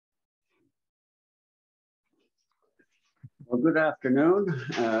Well, good afternoon.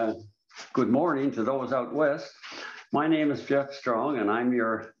 Good morning to those out west. My name is Jeff Strong, and I'm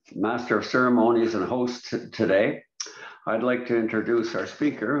your Master of Ceremonies and host today. I'd like to introduce our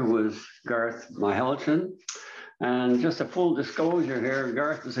speaker, who is Garth Mihalcheon. And just a full disclosure here,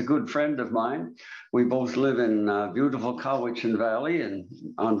 Garth is a good friend of mine. We both live in beautiful Cowichan Valley and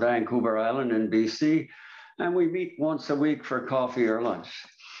on Vancouver Island in BC, and we meet once a week for coffee or lunch.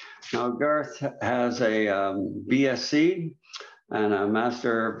 Now, Garth has a BSc and a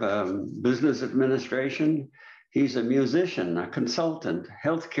Master of Business Administration. He's a musician, a consultant,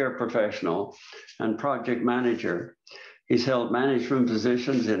 healthcare professional, and project manager. He's held management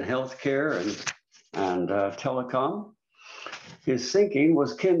positions in healthcare and telecom. His thinking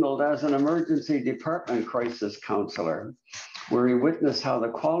was kindled as an emergency department crisis counselor, where he witnessed how the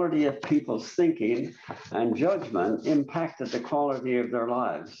quality of people's thinking and judgment impacted the quality of their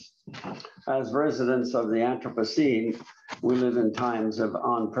lives. As residents of the Anthropocene, we live in times of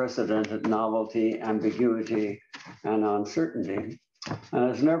unprecedented novelty, ambiguity, and uncertainty.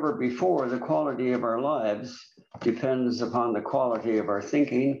 And as never before, the quality of our lives depends upon the quality of our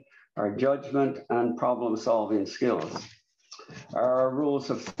thinking, our judgment, and problem-solving skills. Our rules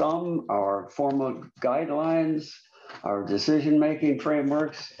of thumb, our formal guidelines, our decision-making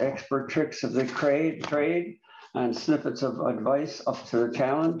frameworks, expert tricks of the trade, and snippets of advice up to the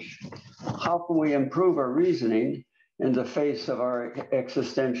challenge. How can we improve our reasoning in the face of our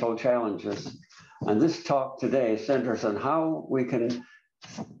existential challenges? And this talk today centers on how we can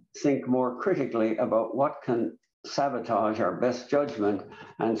think more critically about what can sabotage our best judgment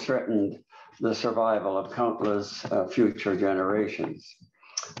and threaten the survival of countless future generations,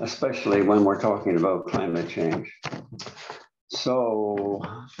 especially when we're talking about climate change. So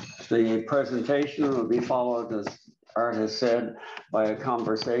the presentation will be followed, as Art has said, by a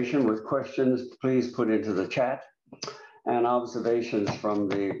conversation with questions please put into the chat and observations from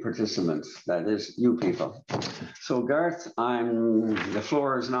the participants, that is you people. So Garth, the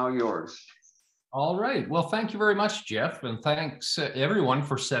floor is now yours. All right. Well, thank you very much, Jeff, and thanks everyone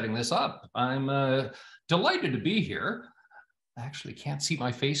for setting this up. I'm delighted to be here. I actually can't see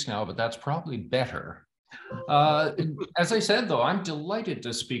my face now, but that's probably better. As I said, though, I'm delighted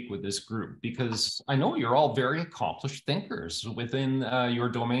to speak with this group because I know you're all very accomplished thinkers within your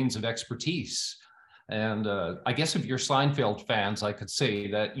domains of expertise. And I guess if you're Seinfeld fans, I could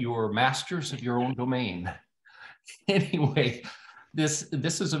say that you're masters of your own domain. Anyway, this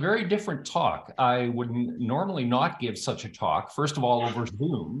is a very different talk. I would normally not give such a talk, first of all, over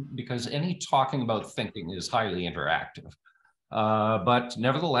Zoom, because any talking about thinking is highly interactive. But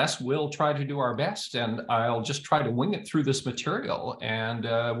nevertheless, we'll try to do our best, and I'll just try to wing it through this material, and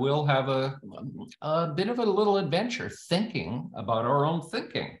we'll have a bit of a little adventure thinking about our own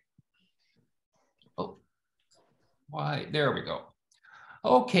thinking. Oh, why, there we go.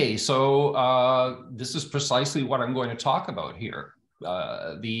 Okay, so this is precisely what I'm going to talk about here.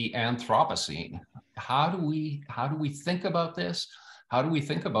 The Anthropocene. How do we think about this? How do we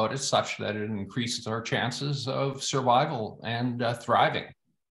think about it such that it increases our chances of survival and thriving?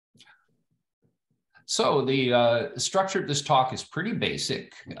 So the structure of this talk is pretty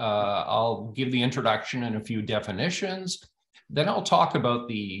basic. I'll give the introduction and a few definitions. Then I'll talk about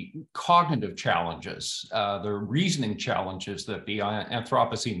the cognitive challenges, the reasoning challenges that the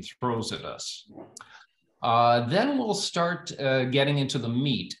Anthropocene throws at us. Then we'll start getting into the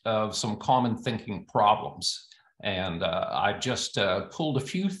meat of some common thinking problems. And I've just pulled a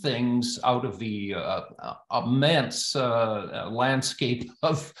few things out of the immense landscape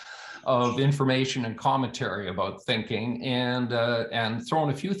of information and commentary about thinking, and thrown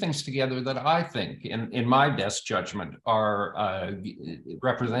a few things together that I think, in my best judgment,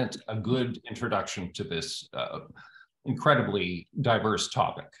 represent a good introduction to this incredibly diverse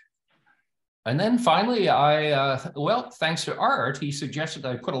topic. And then finally, well, thanks to Art, he suggested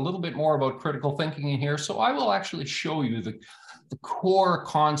I put a little bit more about critical thinking in here. So I will actually show you the core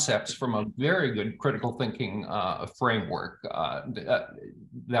concepts from a very good critical thinking framework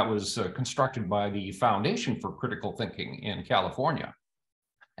that was constructed by the Foundation for Critical Thinking in California.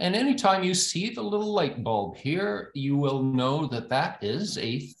 And anytime you see the little light bulb here, you will know that that is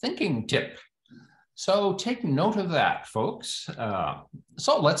a thinking tip. So take note of that, folks.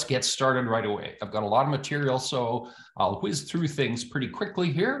 So let's get started right away. I've got a lot of material, so I'll whiz through things pretty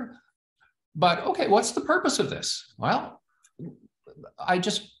quickly here. But okay, what's the purpose of this? Well,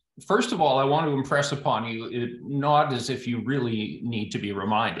 first of all, I want to impress upon you, not as if you really need to be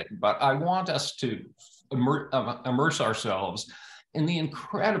reminded, but I want us to immerse ourselves in the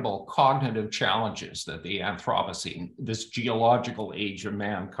incredible cognitive challenges that the Anthropocene, this geological age of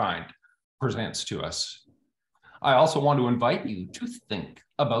mankind, presents to us. I also want to invite you to think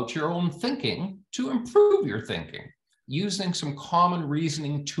about your own thinking to improve your thinking using some common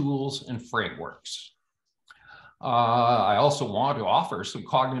reasoning tools and frameworks. I also want to offer some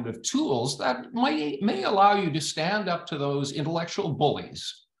cognitive tools that may allow you to stand up to those intellectual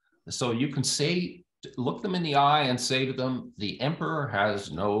bullies. So you can say, look them in the eye and say to them, the emperor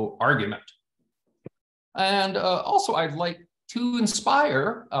has no argument. And also I'd like to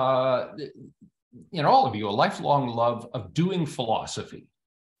inspire in all of you a lifelong love of doing philosophy.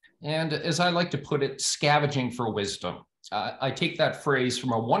 And as I like to put it, scavenging for wisdom. I take that phrase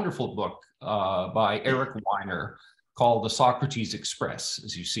from a wonderful book by Eric Weiner called The Socrates Express,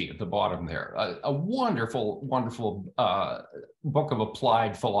 as you see at the bottom there. A wonderful, wonderful book of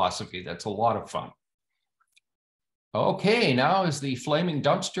applied philosophy that's a lot of fun. Okay, now as the flaming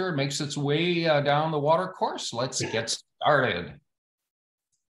dumpster makes its way down the water course, let's get started.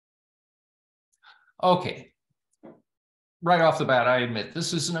 Okay, right off the bat, I admit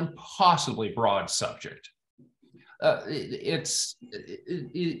this is an impossibly broad subject. It's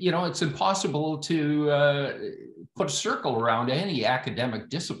impossible to put a circle around any academic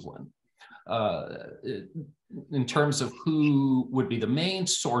discipline in terms of who would be the main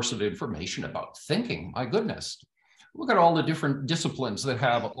source of information about thinking. My goodness, look at all the different disciplines that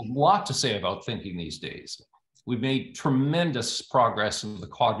have a lot to say about thinking these days. We've made tremendous progress in the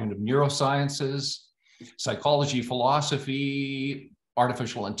cognitive neurosciences, psychology, philosophy,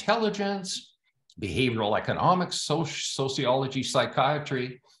 artificial intelligence, behavioral economics, sociology,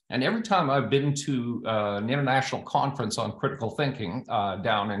 psychiatry. And every time I've been to an international conference on critical thinking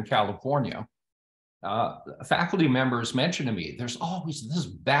down in California, faculty members mention to me, there's always this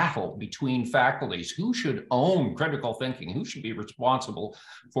battle between faculties. Who should own critical thinking? Who should be responsible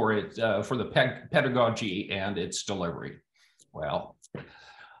for it, for the pedagogy and its delivery? Well,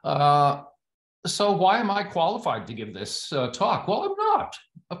 so why am I qualified to give this talk? Well, I'm not,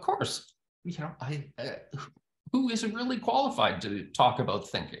 of course. Who isn't really qualified to talk about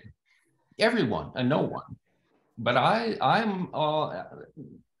thinking? Everyone and no one. But I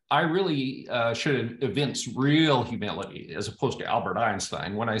really should evince real humility as opposed to Albert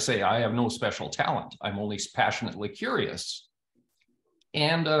Einstein when I say I have no special talent. I'm only passionately curious.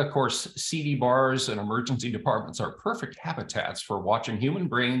 And of course, CD bars and emergency departments are perfect habitats for watching human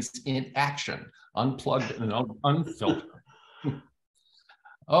brains in action, unplugged and unfiltered.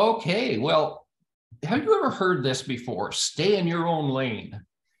 Okay, well, have you ever heard this before? Stay in your own lane.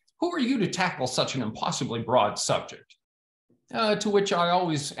 Who are you to tackle such an impossibly broad subject? To which I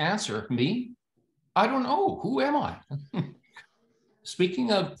always answer, me? I don't know. Who am I?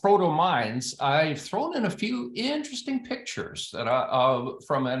 Speaking of proto-minds, I've thrown in a few interesting pictures that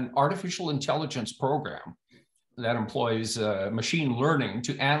from an artificial intelligence program that employs machine learning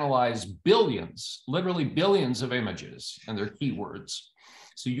to analyze billions, literally billions of images and their keywords.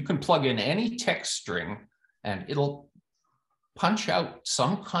 So you can plug in any text string and it'll punch out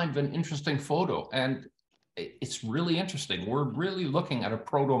some kind of an interesting photo. And it's really interesting. We're really looking at a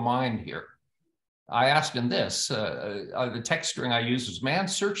proto-mind here. I asked in this, the text string I used was man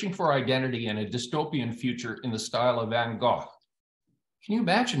searching for identity in a dystopian future in the style of Van Gogh. Can you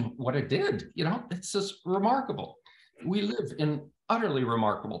imagine what it did? You know, it's just remarkable. We live in utterly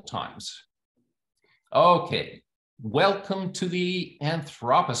remarkable times. Okay, welcome to the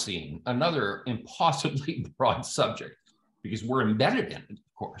Anthropocene, another impossibly broad subject because we're embedded in it,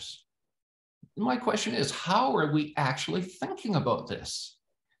 of course. My question is, how are we actually thinking about this?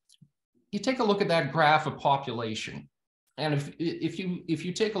 You take a look at that graph of population, and if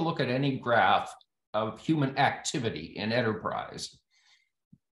you take a look at any graph of human activity in enterprise,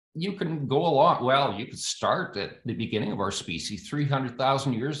 you can go along, well, you could start at the beginning of our species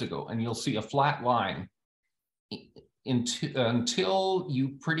 300,000 years ago, and you'll see a flat line until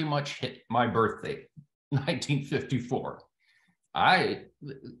you pretty much hit my birthday, 1954.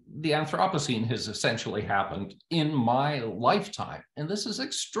 The Anthropocene has essentially happened in my lifetime, and this is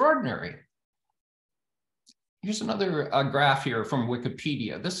extraordinary. Here's another graph here from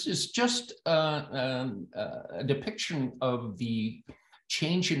Wikipedia. This is just a depiction of the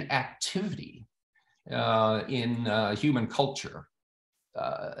change in activity in human culture.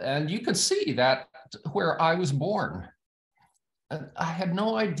 And you can see that where I was born, I had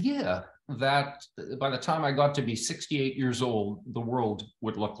no idea that by the time I got to be 68 years old, the world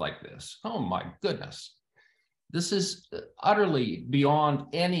would look like this. Oh my goodness. This is utterly beyond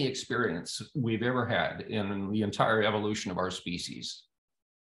any experience we've ever had in the entire evolution of our species.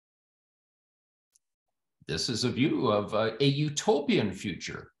 This is a view of a utopian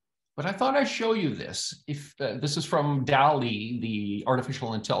future, but I thought I'd show you this. This is from DALL-E, the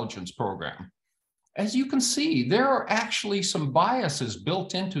artificial intelligence program. As you can see, there are actually some biases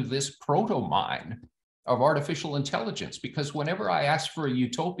built into this proto-mind of artificial intelligence, because whenever I asked for a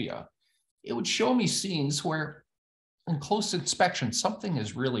utopia, it would show me scenes where, in close inspection, something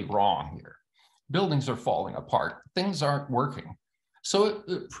is really wrong here. Buildings are falling apart, things aren't working. So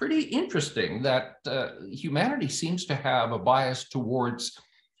pretty interesting that humanity seems to have a bias towards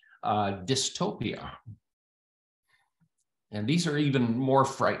dystopia. And these are even more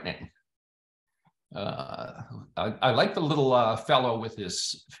frightening. I like the little fellow with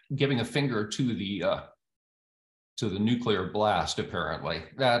his giving a finger to the nuclear blast. Apparently,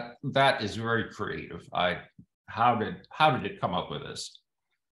 that is very creative. How did it come up with this?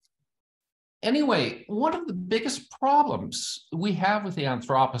 Anyway, one of the biggest problems we have with the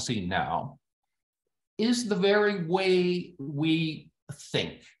Anthropocene now is the very way we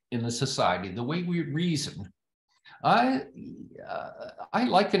think in the society, the way we reason. I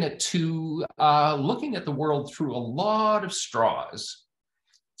liken it to looking at the world through a lot of straws,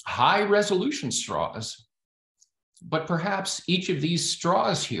 high resolution straws, but perhaps each of these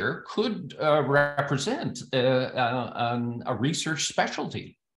straws here could represent a research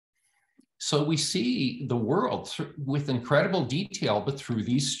specialty. So we see the world with incredible detail, but through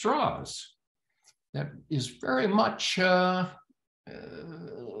these straws. That is very much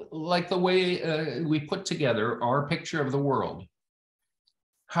like the way we put together our picture of the world.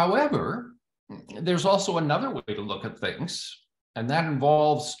 However, there's also another way to look at things, and that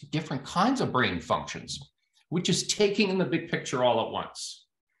involves different kinds of brain functions, which is taking in the big picture all at once.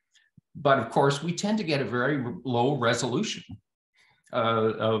 But of course, we tend to get a very low resolution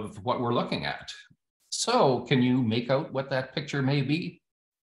of what we're looking at. So can you make out what that picture may be?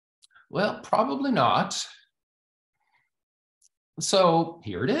 Well, probably not. So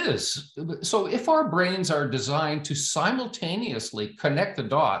here it is. So if our brains are designed to simultaneously connect the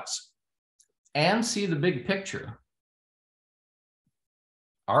dots and see the big picture,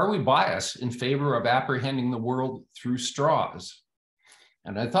 are we biased in favor of apprehending the world through straws?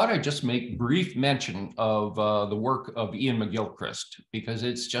 And I thought I'd just make brief mention of the work of Ian McGilchrist, because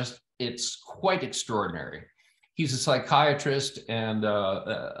it's quite extraordinary. He's a psychiatrist and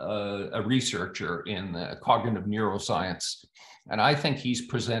a researcher in cognitive neuroscience. And I think he's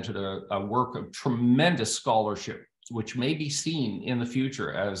presented a work of tremendous scholarship, which may be seen in the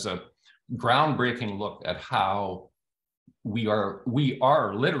future as a groundbreaking look at how we are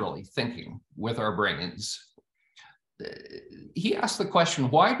literally thinking with our brains. He asked the question,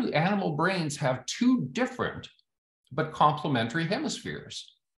 why do animal brains have two different but complementary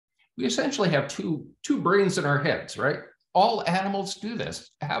hemispheres? We essentially have two brains in our heads, right? All animals do this,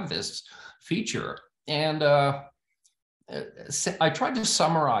 have this feature. And I tried to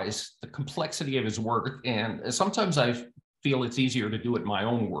summarize the complexity of his work, and sometimes I feel it's easier to do it in my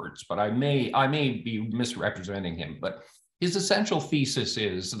own words, but I may be misrepresenting him. But his essential thesis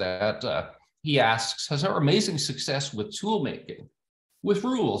is that he asks, has our amazing success with tool making, with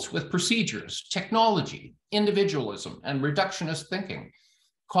rules, with procedures, technology, individualism, and reductionist thinking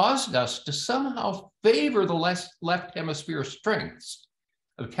caused us to somehow favor the left hemisphere strengths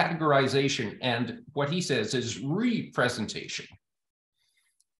of categorization and what he says is representation?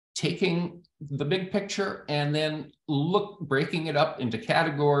 Taking the big picture and then breaking it up into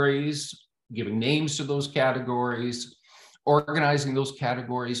categories, giving names to those categories, organizing those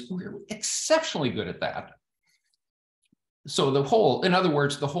categories. We're exceptionally good at that. So the whole, in other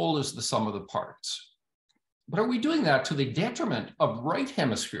words, the whole is the sum of the parts. But are we doing that to the detriment of right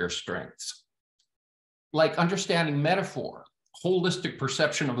hemisphere strengths, like understanding metaphor, holistic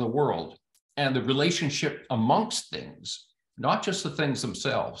perception of the world, and the relationship amongst things, not just the things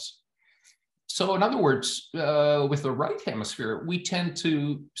themselves? So in other words, with the right hemisphere, we tend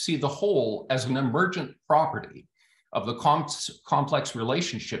to see the whole as an emergent property of the complex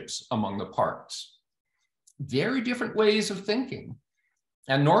relationships among the parts. Very different ways of thinking.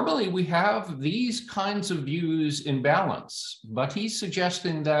 And normally we have these kinds of views in balance, but he's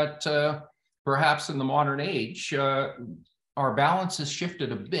suggesting that perhaps in the modern age, our balance has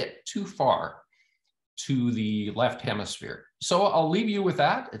shifted a bit too far to the left hemisphere. So I'll leave you with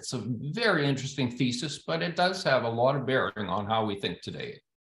that. It's a very interesting thesis, but it does have a lot of bearing on how we think today.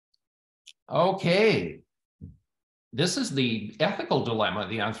 Okay. This is the ethical dilemma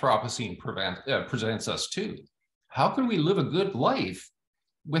the Anthropocene presents us to. How can we live a good life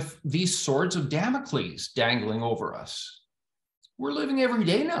with these swords of Damocles dangling over us? We're living every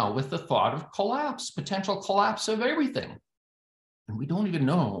day now with the thought of collapse, potential collapse of everything. And we don't even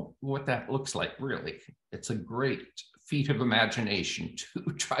know what that looks like, really. It's a great feat of imagination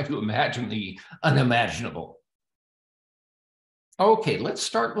to try to imagine the unimaginable. Okay, let's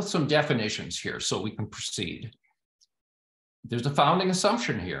start with some definitions here so we can proceed. There's a founding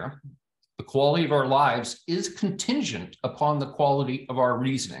assumption here. The quality of our lives is contingent upon the quality of our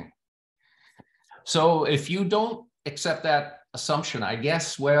reasoning. So if you don't accept that assumption, I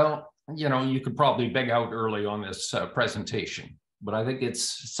guess, well, you know, you could probably beg out early on this presentation, but I think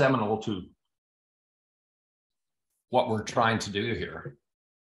it's seminal to what we're trying to do here.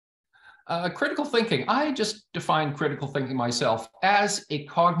 Critical thinking, I just define critical thinking myself as a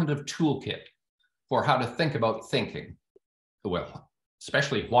cognitive toolkit for how to think about thinking. Well,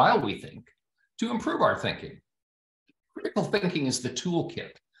 especially while we think, to improve our thinking. Critical thinking is the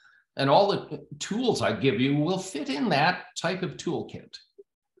toolkit, and all the tools I give you will fit in that type of toolkit.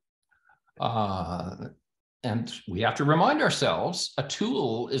 And we have to remind ourselves, a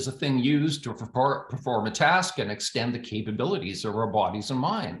tool is a thing used to perform a task and extend the capabilities of our bodies and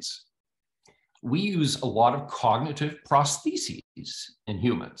minds. We use a lot of cognitive prostheses in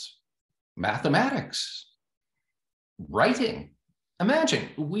humans. Mathematics, writing. Imagine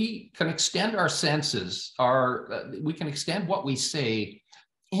we can extend our senses, we can extend what we say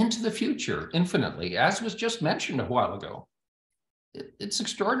into the future infinitely, as was just mentioned a while ago. It's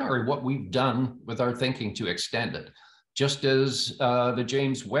extraordinary what we've done with our thinking to extend it, just as the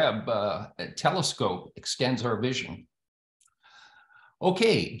James Webb telescope extends our vision.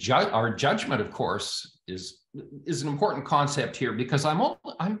 Okay, our judgment, of course, is an important concept here, because I'm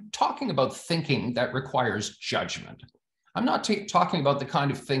talking about thinking that requires judgment. I'm not talking about the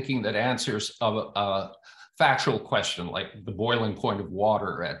kind of thinking that answers a factual question like the boiling point of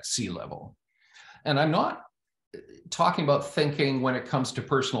water at sea level. And I'm not talking about thinking when it comes to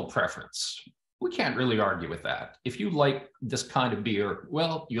personal preference. We can't really argue with that. If you like this kind of beer,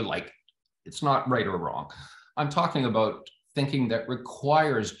 well, you like it. It's not right or wrong. I'm talking about thinking that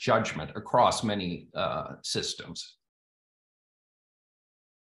requires judgment across many systems.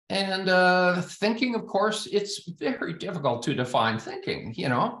 And thinking, of course, it's very difficult to define thinking. You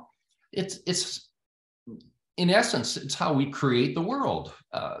know, it's in essence, it's how we create the world.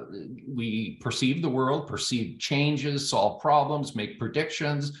 We perceive the world, perceive changes, solve problems, make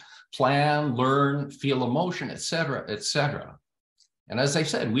predictions, plan, learn, feel emotion, et cetera, et cetera. And as I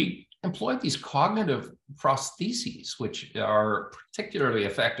said, we employ these cognitive prostheses, which are particularly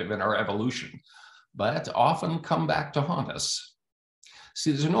effective in our evolution, but often come back to haunt us.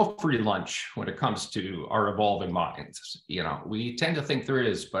 See, there's no free lunch when it comes to our evolving minds. You know, we tend to think there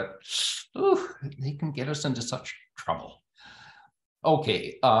is, but they can get us into such trouble.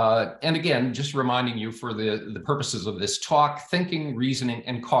 Okay, and again, just reminding you for the purposes of this talk, thinking, reasoning,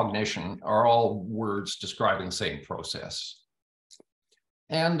 and cognition are all words describing the same process.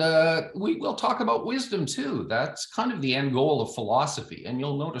 And we will talk about wisdom too. That's kind of the end goal of philosophy. And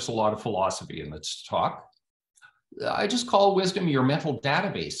you'll notice a lot of philosophy in this talk. I just call wisdom your mental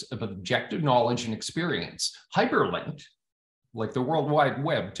database of objective knowledge and experience, hyperlinked, like the World Wide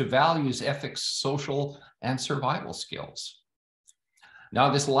Web, to values, ethics, social, and survival skills. Now,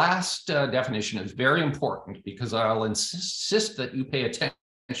 this last definition is very important, because I'll insist that you pay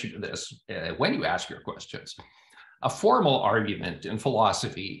attention to this when you ask your questions. A formal argument in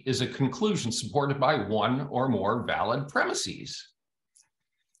philosophy is a conclusion supported by one or more valid premises.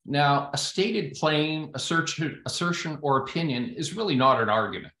 Now, a stated claim, assertion, or opinion is really not an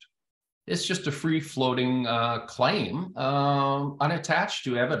argument. It's just a free-floating claim unattached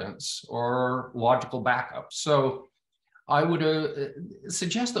to evidence or logical backup. So I would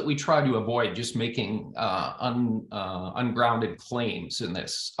suggest that we try to avoid just making ungrounded claims in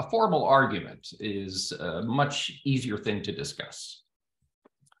this. A formal argument is a much easier thing to discuss.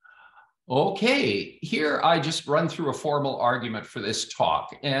 Okay, here I just run through a formal argument for this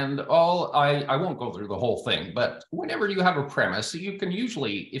talk, and I won't go through the whole thing, but whenever you have a premise, you can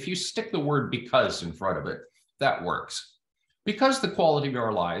usually, if you stick the word because in front of it, that works. Because the quality of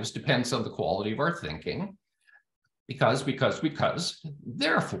our lives depends on the quality of our thinking, because,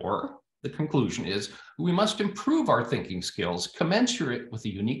 therefore, the conclusion is we must improve our thinking skills commensurate with the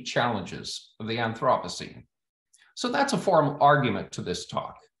unique challenges of the Anthropocene. So that's a formal argument to this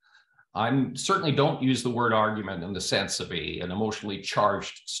talk. I certainly don't use the word argument in the sense of an emotionally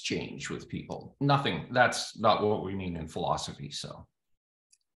charged exchange with people. Nothing, that's not what we mean in philosophy, so.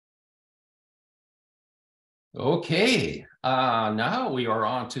 Okay, now we are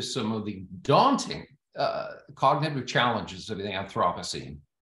on to some of the daunting cognitive challenges of the Anthropocene.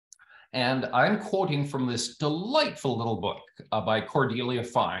 And I'm quoting from this delightful little book by Cordelia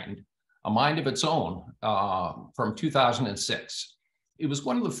Fine, A Mind of Its Own, from 2006. It was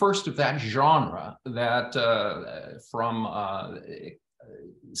one of the first of that genre that from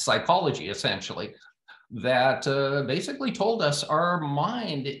psychology, essentially, that basically told us our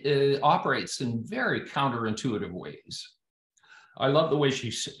mind operates in very counterintuitive ways. I love the way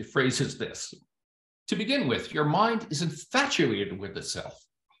she phrases this. To begin with, your mind is infatuated with itself.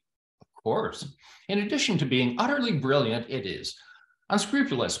 Of course. In addition to being utterly brilliant, it is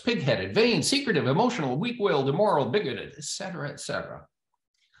unscrupulous, pig-headed, vain, secretive, emotional, weak-willed, immoral, bigoted, etc., etc.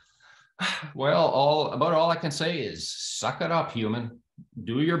 Well, about all I can say is suck it up, human.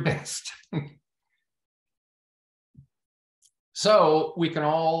 Do your best. So we can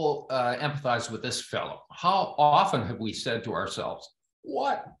all empathize with this fellow. How often have we said to ourselves,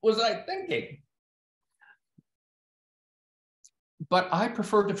 what was I thinking? But I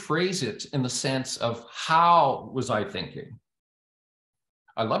prefer to phrase it in the sense of how was I thinking?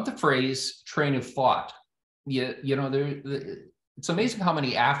 I love the phrase train of thought. It's amazing how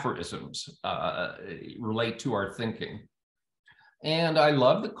many aphorisms relate to our thinking. And I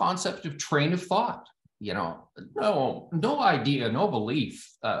love the concept of train of thought. No idea, no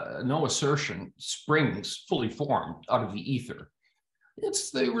belief, no assertion springs fully formed out of the ether.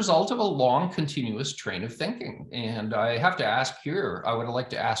 It's the result of a long, continuous train of thinking. And I have to ask here, I would like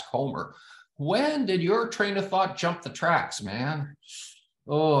to ask Homer, when did your train of thought jump the tracks, man?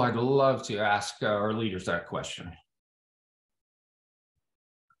 Oh, I'd love to ask our leaders that question.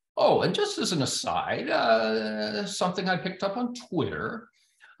 Oh, and just as an aside, something I picked up on Twitter,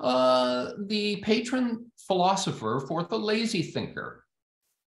 the patron philosopher for the lazy thinker,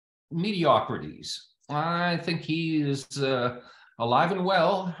 Mediocrities. I think he is alive and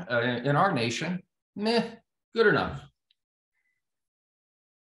well in our nation. Meh, good enough.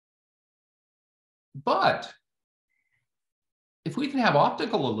 But if we can have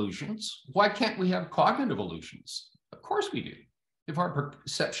optical illusions, why can't we have cognitive illusions? Of course we do. If our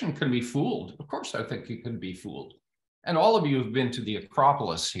perception can be fooled, of course I think it can be fooled. And all of you who've been to the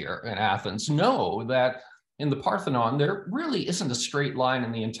Acropolis here in Athens know that in the Parthenon, there really isn't a straight line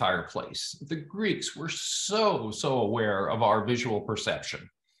in the entire place. The Greeks were so aware of our visual perception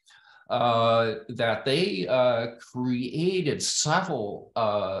that they created subtle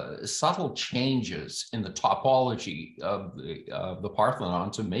changes in the topology of the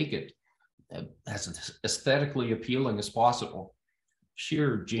Parthenon to make it as aesthetically appealing as possible.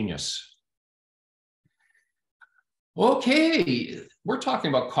 Sheer genius. Okay, we're talking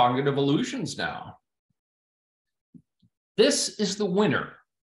about cognitive illusions now. This is the winner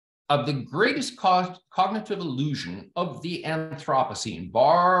of the greatest cognitive illusion of the Anthropocene,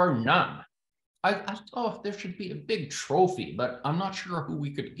 bar none. I thought there should be a big trophy, but I'm not sure who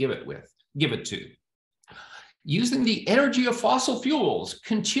we could give it to. Using the energy of fossil fuels,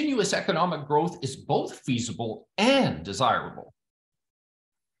 continuous economic growth is both feasible and desirable.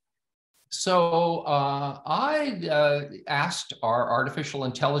 So I asked our artificial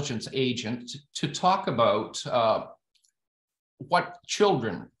intelligence agent to talk about what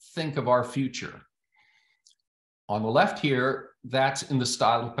children think of our future. On the left here, that's in the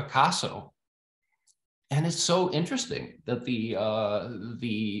style of Picasso. And it's so interesting that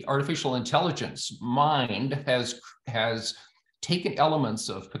the artificial intelligence mind has taken elements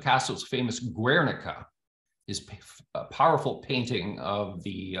of Picasso's famous Guernica, his powerful painting of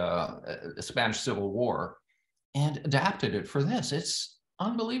the Spanish Civil War, and adapted it for this. It's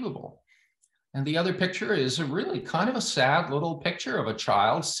unbelievable. And the other picture is a really kind of a sad little picture of a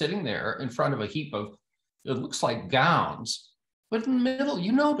child sitting there in front of a heap of, it looks like gowns, but in the middle,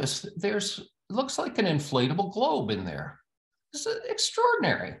 you notice it looks like an inflatable globe in there. This is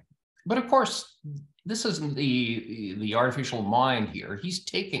extraordinary. But of course, this isn't the artificial mind here. He's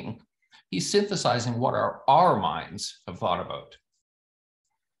synthesizing what our minds have thought about.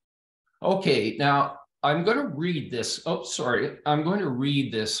 Okay, now I'm going to read this. Oh, sorry. I'm going to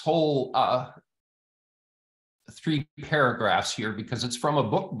read this whole 3 paragraphs here because it's from a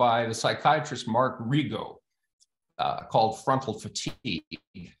book by the psychiatrist Mark Rigo called Frontal Fatigue.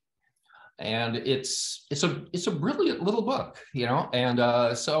 And it's a brilliant little book,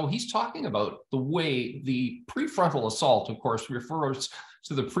 and so he's talking about the way the prefrontal assault, of course, refers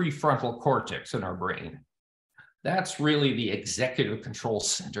to the prefrontal cortex in our brain. That's really the executive control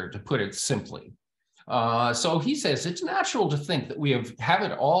center, to put it simply. So he says, it's natural to think that we have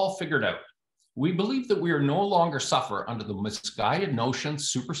it all figured out. We believe that we are no longer suffer under the misguided notions,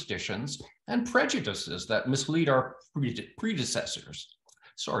 superstitions, and prejudices that mislead our predecessors.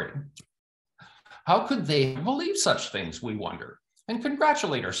 Sorry. How could they believe such things, we wonder, and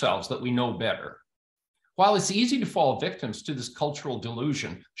congratulate ourselves that we know better? While it's easy to fall victims to this cultural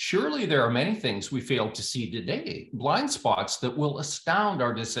delusion, surely there are many things we fail to see today, blind spots that will astound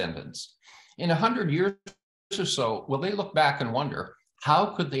our descendants. In 100 years or so, will they look back and wonder, how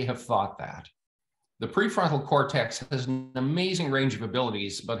could they have thought that? The prefrontal cortex has an amazing range of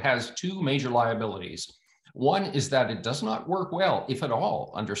abilities, but has two major liabilities. One is that it does not work well, if at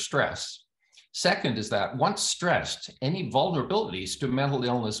all, under stress. Second is that once stressed, any vulnerabilities to mental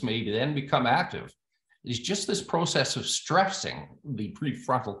illness may then become active. It's just this process of stressing the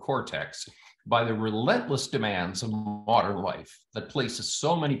prefrontal cortex by the relentless demands of modern life that places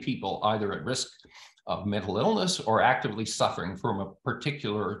so many people either at risk of mental illness or actively suffering from a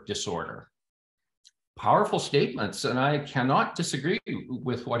particular disorder. Powerful statements, and I cannot disagree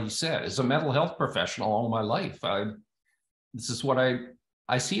with what he said. As a mental health professional all my life, this is what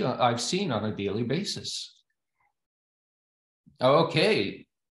I've seen on a daily basis. Okay,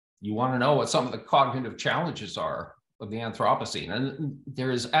 you want to know what some of the cognitive challenges are of the Anthropocene, and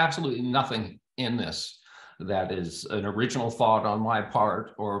there is absolutely nothing in this that is an original thought on my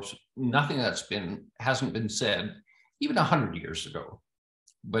part, or nothing hasn't been said even 100 years ago.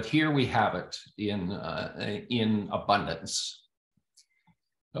 But here we have it in abundance.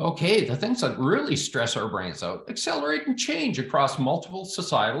 Okay, the things that really stress our brains out: accelerating change across multiple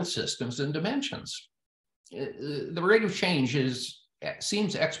societal systems and dimensions. The rate of change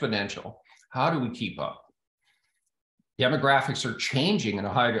seems exponential. How do we keep up? Demographics are changing in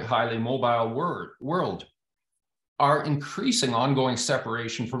a highly mobile world. Our increasing ongoing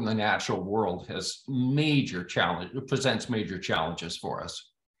separation from the natural world presents major challenges for us.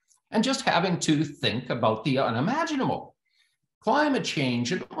 And just having to think about the unimaginable. Climate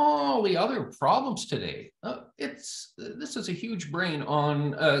change and all the other problems today. This is a huge drain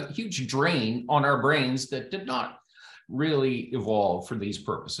on our brains that did not really evolve for these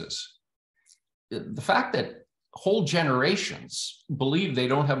purposes. The fact that whole generations believe they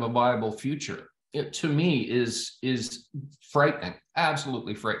don't have a viable future, to me is frightening,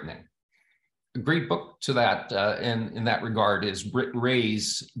 absolutely frightening. A great book to that in that regard is Britt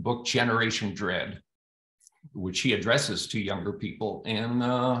Ray's book Generation Dread, which he addresses to younger people in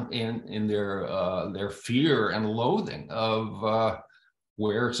their fear and loathing of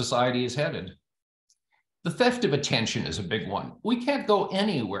where society is headed. The theft of attention is a big one. We can't go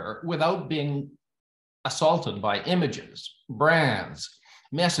anywhere without being assaulted by images, brands,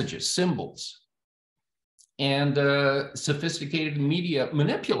 messages, symbols. And sophisticated media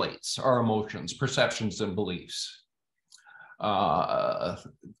manipulates our emotions, perceptions, and beliefs. Of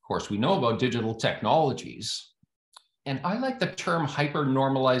course, we know about digital technologies. And I like the term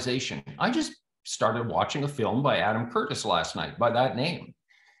hyper-normalization. I just started watching a film by Adam Curtis last night by that name.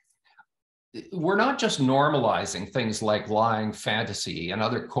 We're not just normalizing things like lying, fantasy, and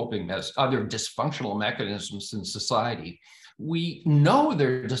other other dysfunctional mechanisms in society. We know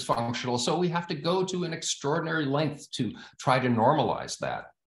they're dysfunctional, so we have to go to an extraordinary length to try to normalize that.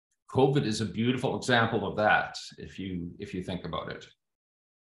 COVID is a beautiful example of that, if you think about it.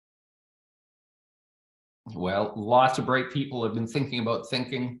 Well, lots of bright people have been thinking about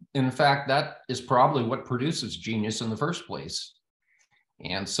thinking. In fact, that is probably what produces genius in the first place.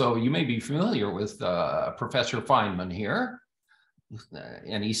 And so you may be familiar with Professor Feynman here.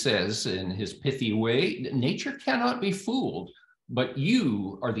 And he says in his pithy way, nature cannot be fooled, but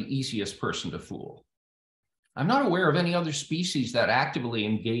you are the easiest person to fool. I'm not aware of any other species that actively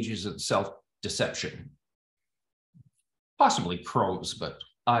engages in self-deception. Possibly crows, but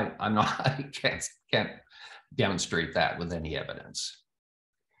I can't demonstrate that with any evidence.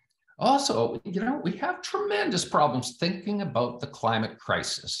 Also, we have tremendous problems thinking about the climate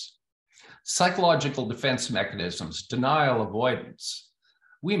crisis. Psychological defense mechanisms, denial, avoidance.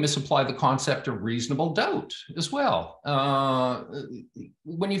 We misapply the concept of reasonable doubt as well.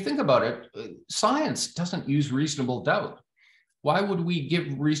 When you think about it, science doesn't use reasonable doubt. Why would we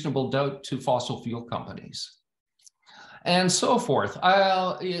give reasonable doubt to fossil fuel companies? And so forth.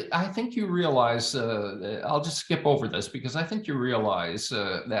 I think you realize, I'll just skip over this because I think you realize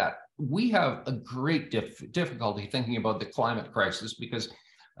that we have a great difficulty thinking about the climate crisis because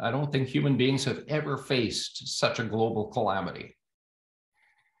I don't think human beings have ever faced such a global calamity.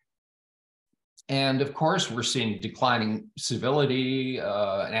 And of course, we're seeing declining civility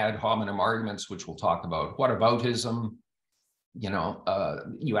and ad hominem arguments, which we'll talk about. Whataboutism?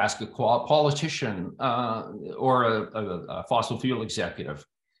 You ask a politician or a fossil fuel executive,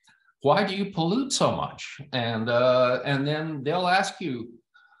 why do you pollute so much? And then they'll ask you,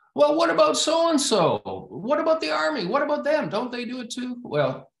 well, what about so-and-so? What about the army? What about them? Don't they do it too?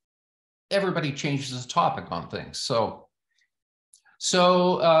 Well, everybody changes the topic on things. So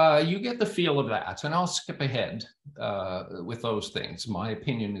you get the feel of that, and I'll skip ahead with those things. My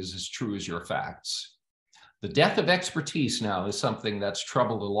opinion is as true as your facts. The death of expertise now is something that's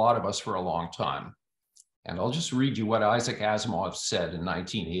troubled a lot of us for a long time. And I'll just read you what Isaac Asimov said in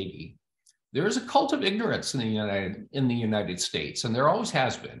 1980. There is a cult of ignorance in the United States, and there always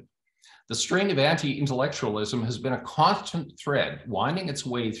has been. The strain of anti-intellectualism has been a constant thread winding its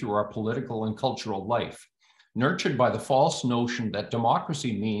way through our political and cultural life, nurtured by the false notion that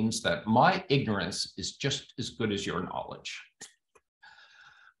democracy means that my ignorance is just as good as your knowledge.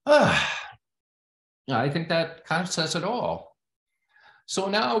 I think that kind of says it all. So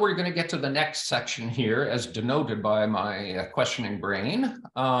now we're going to get to the next section here, as denoted by my questioning brain.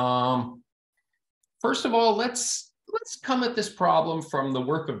 First of all, let's come at this problem from the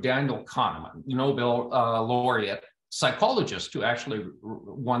work of Daniel Kahneman, Nobel laureate psychologist who actually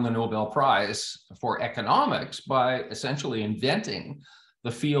won the Nobel Prize for economics by essentially inventing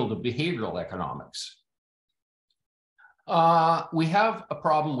the field of behavioral economics. We have a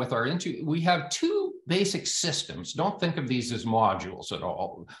problem with we have two basic systems. Don't think of these as modules at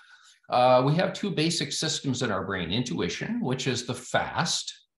all. We have two basic systems in our brain: intuition, which is the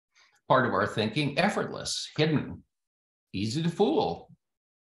fast part of our thinking, effortless, hidden, easy to fool.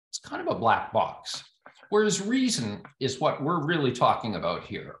 It's kind of a black box. Whereas reason is what we're really talking about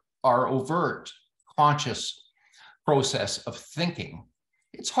here, our overt, conscious process of thinking.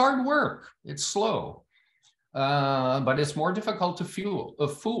 It's hard work, it's slow, but it's more difficult to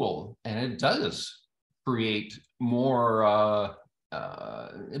fool, and it does create more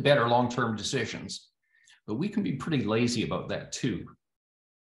better long-term decisions. But we can be pretty lazy about that too.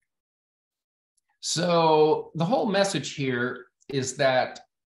 So the whole message here is that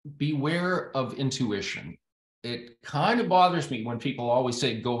beware of intuition. It kind of bothers me when people always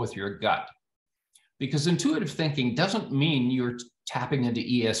say, go with your gut, because intuitive thinking doesn't mean you're tapping into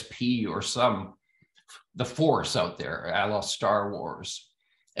ESP or the force out there, a la Star Wars.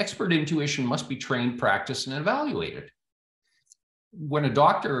 Expert intuition must be trained, practiced, and evaluated. When an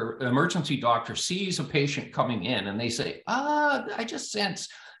emergency doctor sees a patient coming in and they say, I just sense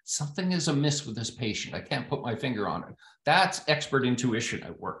something is amiss with this patient, I can't put my finger on it. That's expert intuition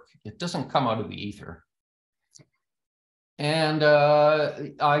at work. It doesn't come out of the ether. And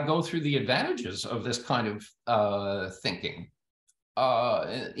I go through the advantages of this kind of thinking.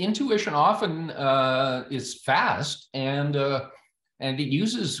 Intuition often is fast, and it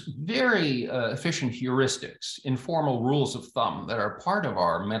uses very efficient heuristics, informal rules of thumb that are part of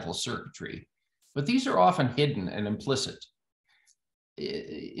our mental circuitry. But these are often hidden and implicit.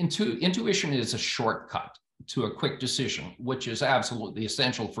 Intuition is a shortcut to a quick decision, which is absolutely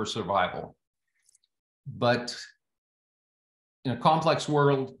essential for survival. But in a complex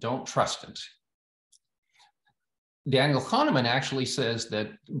world, don't trust it. Daniel Kahneman actually says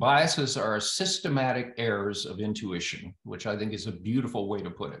that biases are systematic errors of intuition, which I think is a beautiful way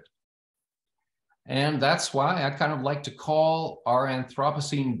to put it. And that's why I kind of like to call our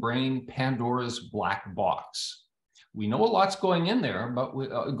Anthropocene brain Pandora's black box. We know a lot's going on in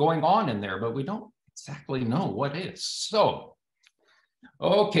there, but we don't exactly know what is. So,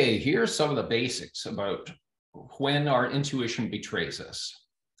 okay, here's some of the basics about when our intuition betrays us.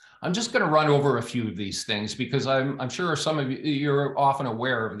 I'm just going to run over a few of these things because I'm sure some of you're often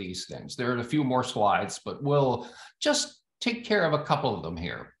aware of these things. There are a few more slides, but we'll just take care of a couple of them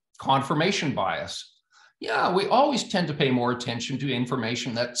here. Confirmation bias. Yeah, we always tend to pay more attention to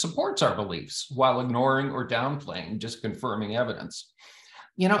information that supports our beliefs while ignoring or downplaying just confirming evidence.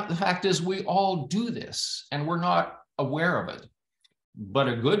 The fact is we all do this and we're not aware of it. But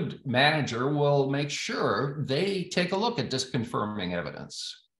a good manager will make sure they take a look at disconfirming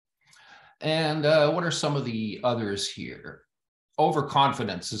evidence. And what are some of the others here?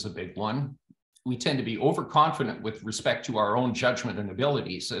 Overconfidence is a big one. We tend to be overconfident with respect to our own judgment and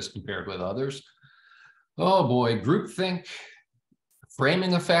abilities as compared with others. Oh boy, groupthink,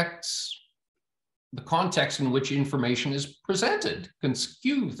 framing effects, the context in which information is presented can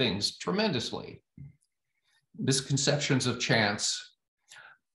skew things tremendously. Misconceptions of chance.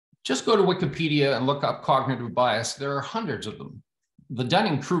 Just go to Wikipedia and look up cognitive bias. There are hundreds of them. The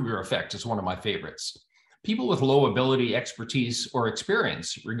Dunning-Kruger effect is one of my favorites. People with low ability, expertise, or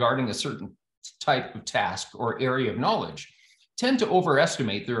experience regarding a certain type of task or area of knowledge tend to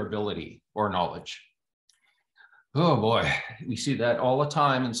overestimate their ability or knowledge. Oh boy, we see that all the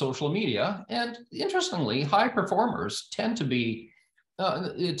time in social media. And interestingly, high performers tend to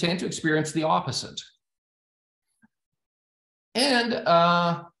experience the opposite. And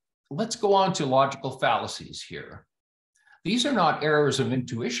let's go on to logical fallacies here. These are not errors of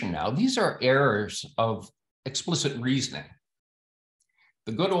intuition now. These are errors of explicit reasoning.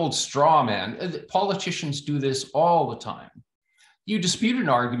 The good old straw man. Politicians do this all the time. You dispute an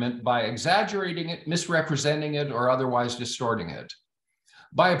argument by exaggerating it, misrepresenting it, or otherwise distorting it.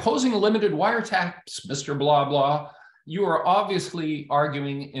 By opposing limited wiretaps, Mr. Blah, blah, You are obviously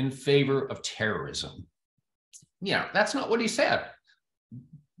arguing in favor of terrorism. Yeah, that's not what he said.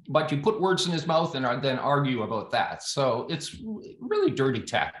 But you put words in his mouth and then argue about that. So it's really dirty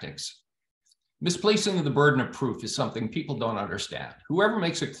tactics. Misplacing the burden of proof is something people don't understand. Whoever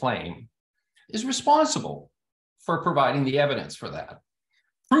makes a claim is responsible for providing the evidence for that.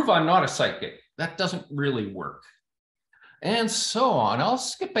 Prove I'm not a psychic. That doesn't really work. And so on. I'll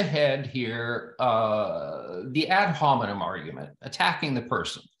skip ahead here. The ad hominem argument, attacking the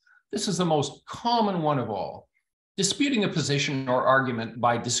person. This is the most common one of all. Disputing a position or argument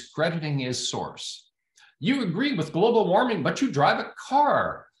by discrediting his source. You agree with global warming, but you drive a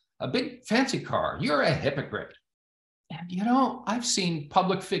car, a big fancy car. You're a hypocrite. And you know, I've seen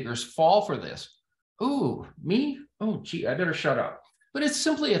public figures fall for this. Ooh, me? Oh, gee, I better shut up. But it's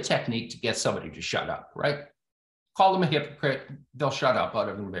simply a technique to get somebody to shut up, right? Call them a hypocrite, they'll shut up out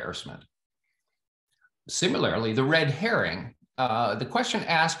of embarrassment. Similarly, the red herring, the question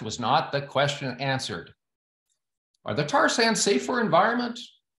asked was not the question answered. Are the tar sands safe for environment?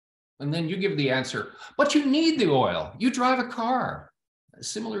 And then you give the answer, but you need the oil. You drive a car.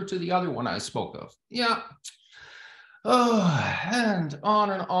 Similar to the other one I spoke of. Yeah. Oh, and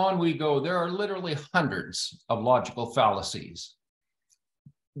on we go. There are literally hundreds of logical fallacies.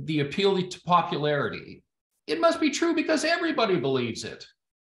 The appeal to popularity. It must be true because everybody believes it.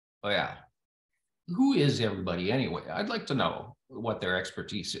 Oh yeah. Who is everybody anyway? I'd like to know what their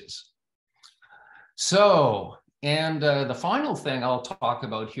expertise is. So, and the final thing I'll talk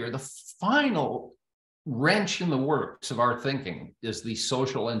about here, the final wrench in the works of our thinking is the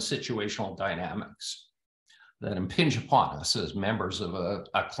social and situational dynamics that impinge upon us as members of a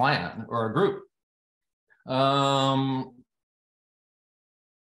clan or a group.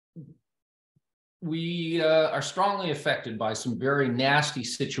 We are strongly affected by some very nasty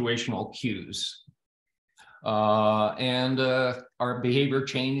situational cues, and our behavior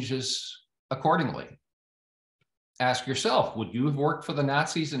changes accordingly. Ask yourself, would you have worked for the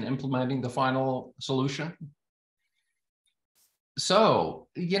Nazis in implementing the final solution? So,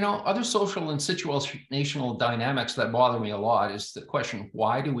 you know, other social and situational dynamics that bother me a lot is the question,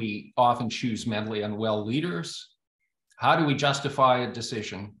 why do we often choose mentally unwell leaders? How do we justify a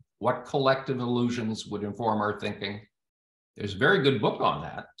decision? What collective illusions would inform our thinking? There's a very good book on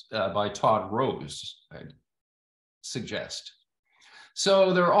that by Todd Rose, I'd suggest.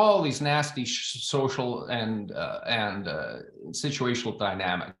 So there are all these nasty social and situational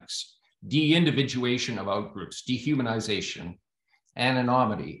dynamics, de-individuation of outgroups, dehumanization,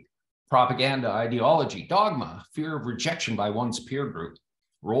 anonymity, propaganda, ideology, dogma, fear of rejection by one's peer group,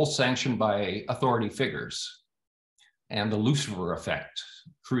 role sanctioned by authority figures, and the Lucifer effect,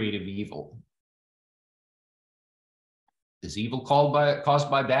 creative evil. Is evil caused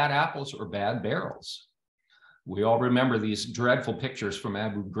by bad apples or bad barrels? We all remember these dreadful pictures from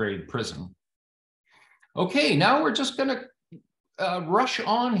Abu Ghraib prison. Okay, now we're just going to rush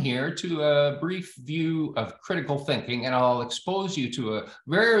on here to a brief view of critical thinking, and I'll expose you to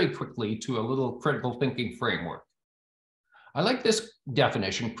very quickly to a little critical thinking framework. I like this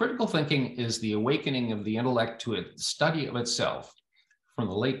definition. Critical thinking is the awakening of the intellect to a study of itself, from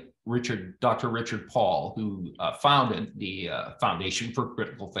the late Dr. Richard Paul, who founded the Foundation for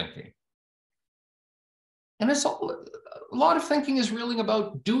Critical Thinking. And a lot of thinking is really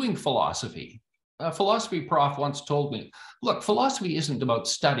about doing philosophy. A philosophy prof once told me, look, philosophy isn't about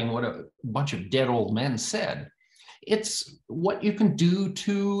studying what a bunch of dead old men said. It's what you can do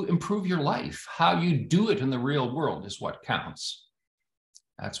to improve your life. How you do it in the real world is what counts.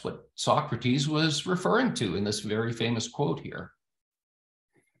 That's what Socrates was referring to in this very famous quote here.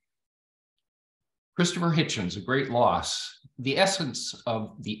 Christopher Hitchens, a great loss. The essence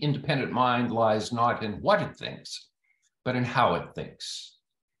of the independent mind lies not in what it thinks, but in how it thinks.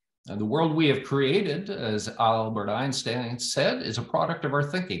 And the world we have created, as Albert Einstein said, is a product of our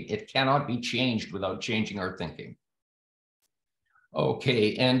thinking. It cannot be changed without changing our thinking.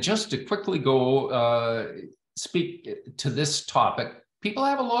 Okay, and just to quickly go speak to this topic, people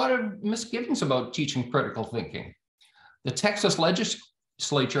have a lot of misgivings about teaching critical thinking. The Texas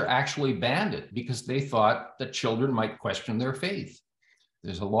legislature actually banned it because they thought that children might question their faith.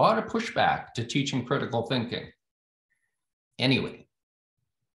 There's a lot of pushback to teaching critical thinking. Anyway.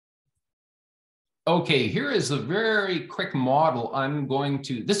 Okay, here is a very quick model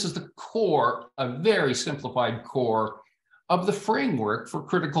this is the core, a very simplified core of the framework for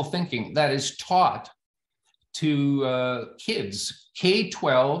critical thinking that is taught to kids,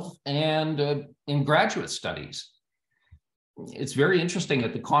 K-12 and in graduate studies. it's very interesting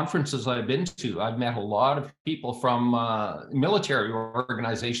at the conferences I've been to. I've met a lot of people from military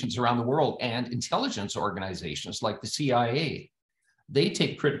organizations around the world and intelligence organizations like the CIA. They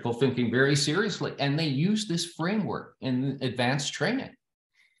take critical thinking very seriously, and they use this framework in advanced training.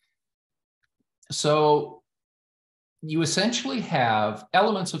 So you essentially have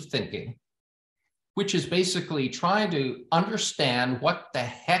elements of thinking, which is basically trying to understand what the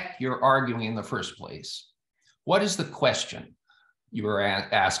heck you're arguing in the first place. What is the question you are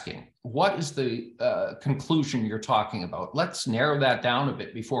asking? What is the conclusion you're talking about? Let's narrow that down a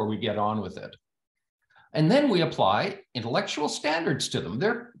bit before we get on with it. And then we apply intellectual standards to them.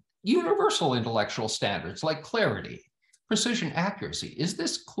 They're universal intellectual standards like clarity, precision, accuracy. Is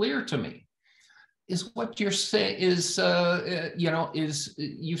this clear to me? Is what you're saying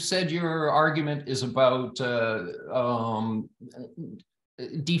you've said your argument is about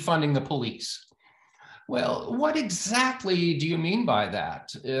defunding the police. Well, what exactly do you mean by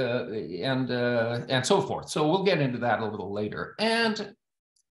that? And so forth. So we'll get into that a little later. And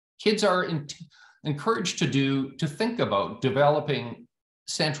kids are encouraged to think about developing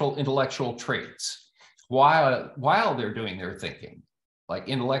central intellectual traits while they're doing their thinking, like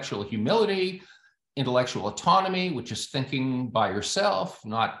intellectual humility, intellectual autonomy, which is thinking by yourself,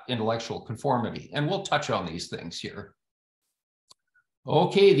 not intellectual conformity. And we'll touch on these things here.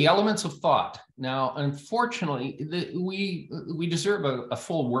 Okay, the elements of thought. Now, unfortunately, we deserve a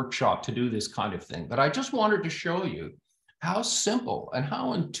full workshop to do this kind of thing, but I just wanted to show you how simple and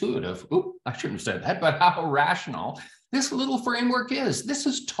how intuitive, I shouldn't have said that, but how rational this little framework is. This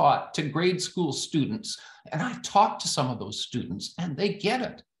is taught to grade school students, and I talked to some of those students, and they get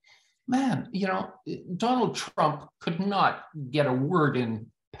it. Man, Donald Trump could not get a word in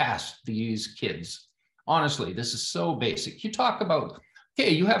past these kids. Honestly, this is so basic. You talk about,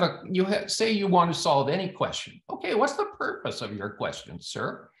 okay, say you want to solve any question. Okay, what's the purpose of your question,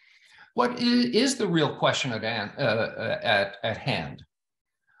 sir? What is the real question at hand?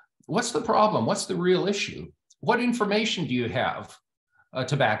 What's the problem? What's the real issue? What information do you have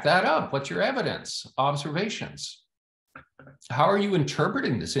to back that up? What's your evidence, observations? How are you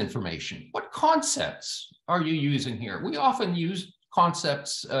interpreting this information? What concepts are you using here? We often use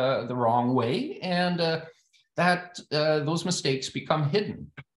concepts the wrong way, and those mistakes become hidden.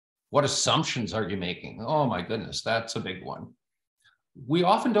 What assumptions are you making? Oh my goodness, that's a big one. We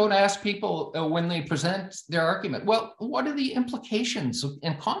often don't ask people when they present their argument, well, what are the implications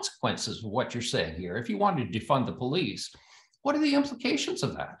and consequences of what you're saying here? If you want to defund the police, what are the implications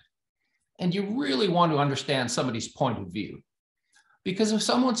of that? And you really want to understand somebody's point of view. Because if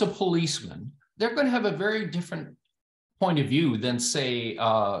someone's a policeman, they're going to have a very different point of view than, say,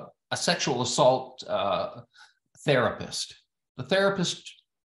 a sexual assault therapist. The therapist,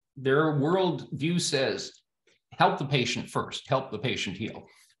 their worldview says, help the patient first, help the patient heal.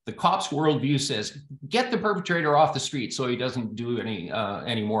 The cop's worldview says, get the perpetrator off the street so he doesn't do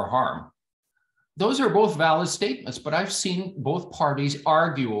any more harm. Those are both valid statements, but I've seen both parties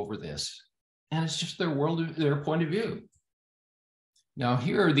argue over this, and it's just their point of view. Now,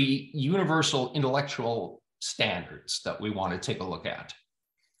 here are the universal intellectual standards that we want to take a look at.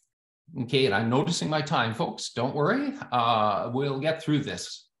 Okay, and I'm noticing my time, folks. Don't worry, we'll get through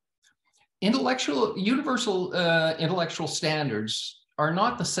this. Universal intellectual standards are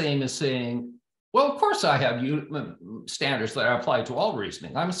not the same as saying, well, of course I have standards that I apply to all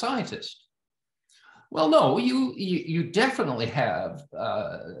reasoning. I'm a scientist. Well, no, you definitely have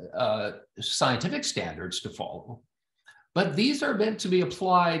scientific standards to follow, but these are meant to be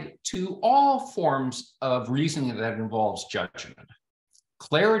applied to all forms of reasoning that involves judgment.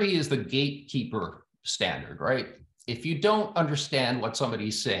 Clarity is the gatekeeper standard, right? If you don't understand what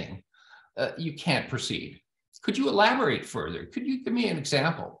somebody's saying, you can't proceed. Could you elaborate further? Could you give me an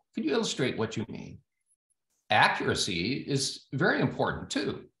example? Could you illustrate what you mean? Accuracy is very important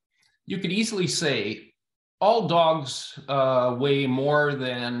too. You could easily say, all dogs weigh more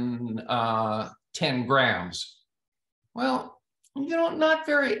than 10 grams. Well, not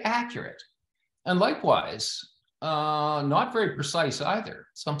very accurate. And likewise, not very precise either.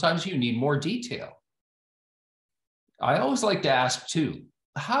 Sometimes you need more detail. I always like to ask too,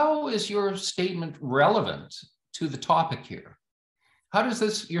 how is your statement relevant to the topic here? How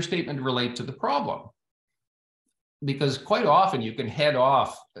does your statement relate to the problem? Because quite often you can head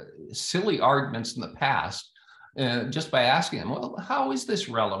off silly arguments in the past just by asking them, well, how is this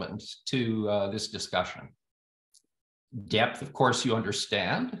relevant to this discussion? Depth, of course, you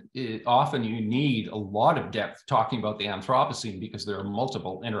understand. Often you need a lot of depth talking about the Anthropocene because there are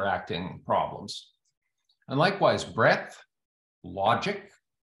multiple interacting problems. And likewise, breadth, logic,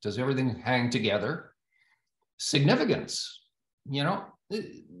 does everything hang together? Significance.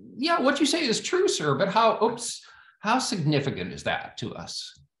 Yeah, what you say is true, sir, but how significant is that to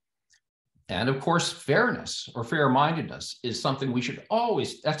us? And of course, fairness or fair-mindedness is something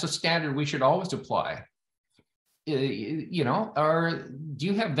that's a standard we should always apply. Do you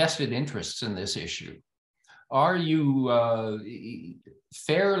have vested interests in this issue? Are you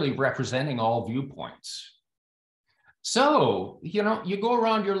fairly representing all viewpoints? So, you go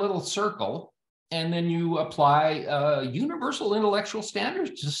around your little circle and then you apply universal intellectual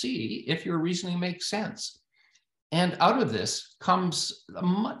standards to see if your reasoning makes sense. And out of this comes a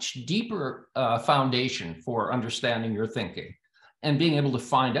much deeper foundation for understanding your thinking and being able to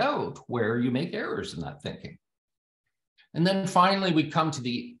find out where you make errors in that thinking. And then finally, we come to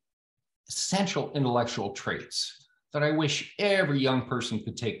the essential intellectual traits that I wish every young person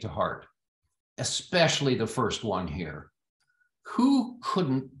could take to heart, especially the first one here. Who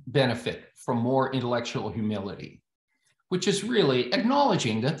couldn't benefit from more intellectual humility, which is really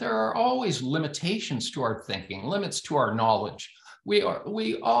acknowledging that there are always limitations to our thinking, limits to our knowledge. We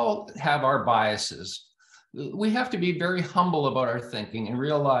all have our biases. We have to be very humble about our thinking and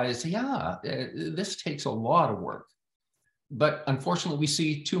realize, this takes a lot of work. But unfortunately, we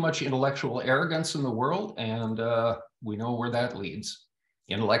see too much intellectual arrogance in the world, and we know where that leads.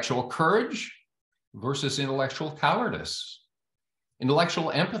 Intellectual courage versus intellectual cowardice.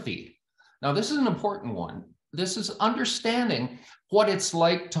 Intellectual empathy. Now, this is an important one. This is understanding what it's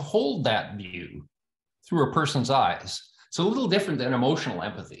like to hold that view through a person's eyes. It's a little different than emotional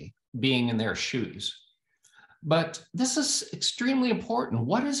empathy, being in their shoes. But this is extremely important.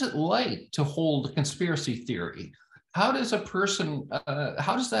 What is it like to hold a conspiracy theory? How does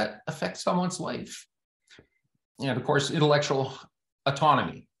that affect someone's life? And of course, intellectual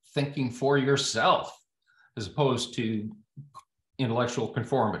autonomy, thinking for yourself, as opposed to intellectual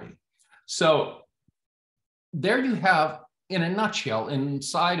conformity. So there you have, in a nutshell,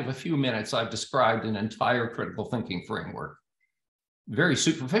 inside of a few minutes, I've described an entire critical thinking framework. Very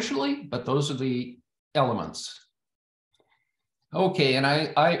superficially, but those are the elements. Okay, and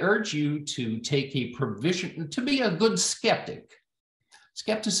I urge you to take a provision, to be a good skeptic.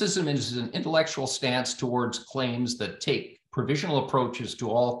 Skepticism is an intellectual stance towards claims that take provisional approaches to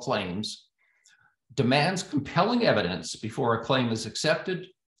all claims, demands compelling evidence before a claim is accepted,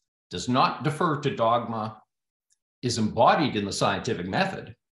 does not defer to dogma, is embodied in the scientific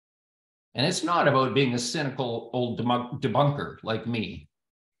method. And it's not about being a cynical old debunker like me.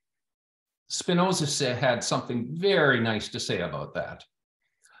 Spinoza had something very nice to say about that.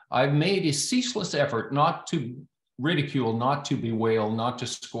 I've made a ceaseless effort not to ridicule, not to bewail, not to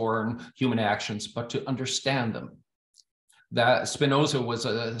scorn human actions, but to understand them. That Spinoza was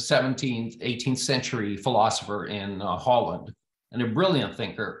a 17th, 18th century philosopher in Holland, and a brilliant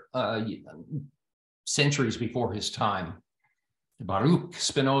thinker, centuries before his time. Baruch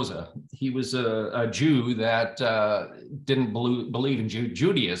Spinoza, he was a Jew that didn't believe in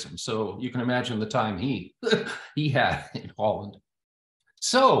Judaism. So you can imagine the time he had in Holland.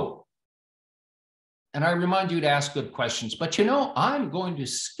 So, and I remind you to ask good questions, but I'm going to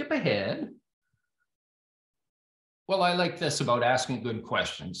skip ahead. Well, I like this about asking good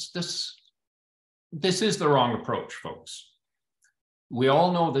questions. This is the wrong approach, folks. We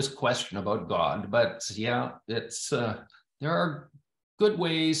all know this question about God, but yeah, there are good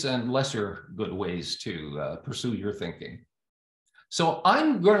ways and lesser good ways to pursue your thinking. So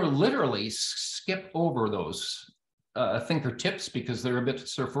I'm going to literally skip over those thinker tips because they're a bit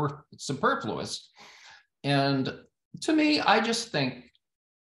superfluous. And to me, I just think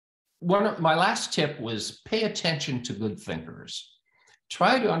my last tip was pay attention to good thinkers.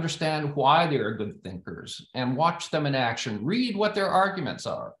 Try to understand why they are good thinkers and watch them in action. Read what their arguments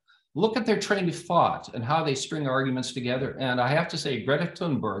are. Look at their train of thought and how they string arguments together. And I have to say, Greta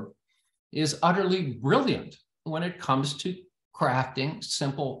Thunberg is utterly brilliant when it comes to crafting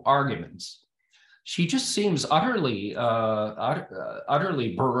simple arguments. She just seems utterly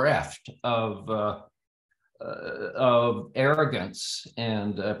bereft of arrogance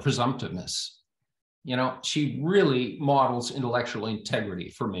and presumptiveness. She really models intellectual integrity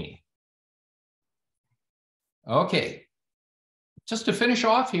for me. Okay. Just to finish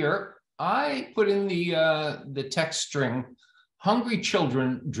off here, I put in the text string, hungry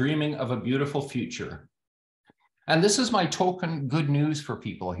children dreaming of a beautiful future. And this is my token good news for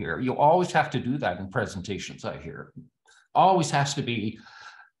people here. You always have to do that in presentations, I hear. Always has to be,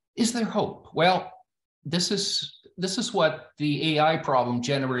 is there hope? Well, this is what the AI problem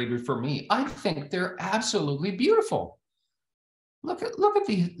generated for me. I think they're absolutely beautiful. Look at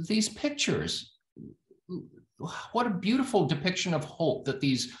these pictures. what a beautiful depiction of hope that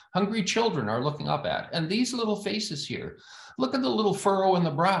these hungry children are looking up at. And these little faces here, look at the little furrow in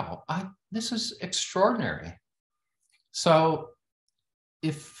the brow. This is extraordinary. So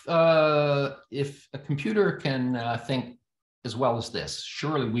if a computer can think as well as this,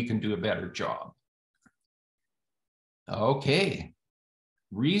 surely we can do a better job. Okay.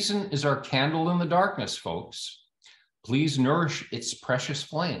 Reason is our candle in the darkness, folks. Please nourish its precious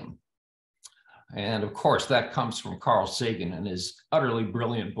flame. And of course, that comes from Carl Sagan and his utterly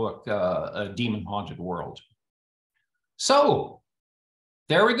brilliant book, A Demon Haunted World. So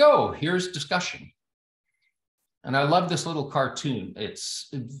there we go. Here's discussion. And I love this little cartoon. It's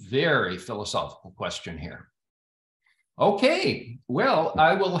a very philosophical question here. Okay, well,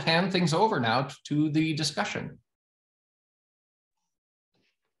 I will hand things over now to the discussion.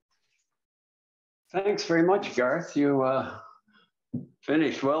 Thanks very much, Garth. You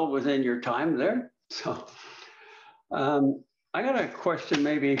finished well within your time there. So I got a question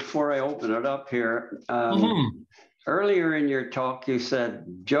maybe before I open it up here. Earlier in your talk, you said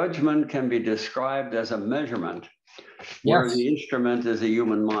judgment can be described as a measurement, where the instrument is a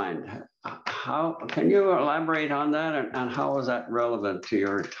human mind. How can you elaborate on that, and how is that relevant to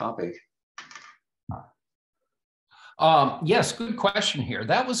your topic? Yes, good question here.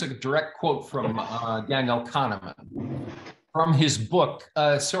 That was a direct quote from Daniel Kahneman from his book.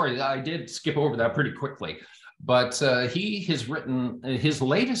 Sorry, I did skip over that pretty quickly, but he has written his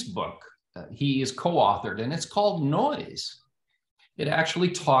latest book. He is co-authored, and it's called Noise. It actually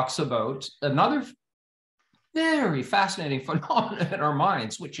talks about another very fascinating phenomenon in our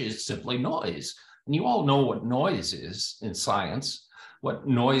minds, which is simply noise. And you all know what noise is in science, what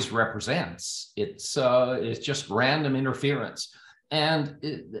noise represents. It's just random interference. And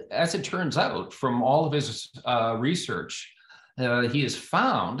as it turns out, from all of his research, he has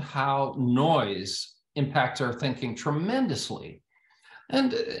found how noise impacts our thinking tremendously.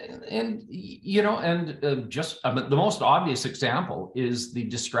 And you know, and just the most obvious example is the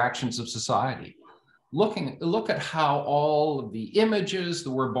distractions of society. Look at how all of the images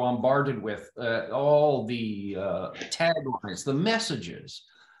that we're bombarded with, all the taglines, the messages,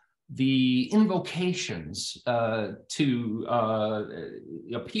 the invocations to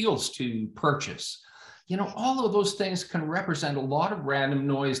appeals to purchase, you know, all of those things can represent a lot of random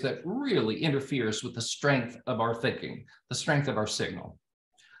noise that really interferes with the strength of our thinking, the strength of our signal.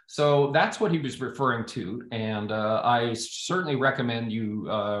 So that's what he was referring to, and I certainly recommend you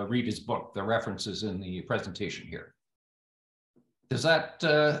read his book. The references in the presentation here. Is that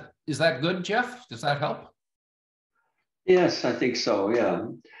good, Jeff? Does that help? Yes, I think so. Yeah.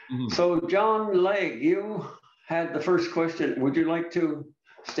 So, John Legg, you had the first question. Would you like to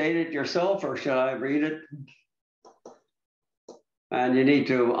state it yourself, or should I read it? And you need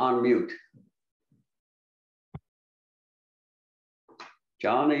to unmute.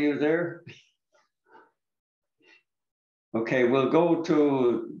 John, are you there? Okay, we'll go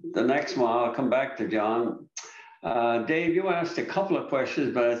to the next one. I'll come back to John. Dave, you asked a couple of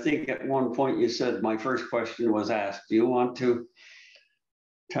questions, but I think at one point you said my first question was asked. Do you want to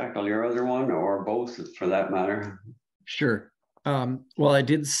tackle your other one, or both for that matter? Sure. Well, I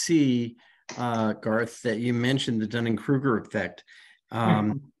did see, Garth, that you mentioned the Dunning-Kruger effect.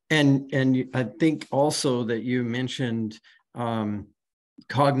 And I think also that you mentioned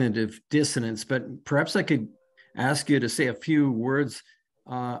cognitive dissonance, but perhaps I could ask you to say a few words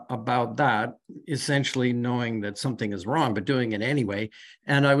about that, essentially knowing that something is wrong, but doing it anyway.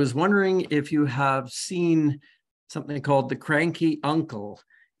 And I was wondering if you have seen something called The Cranky Uncle.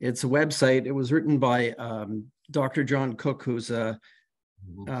 It's a website. It was written by Dr. John Cook, who's a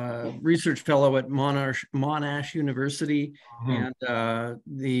research fellow at Monash University, and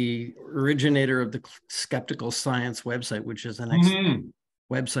the originator of the Skeptical Science website, which is an excellent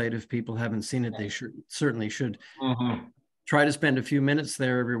website. If people haven't seen it, they certainly should try to spend a few minutes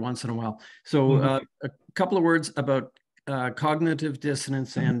there every once in a while. So a couple of words about cognitive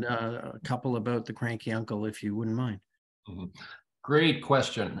dissonance and a couple about the cranky uncle, if you wouldn't mind. Great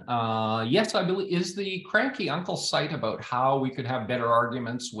question. Yes, I believe, is the cranky uncle site about how we could have better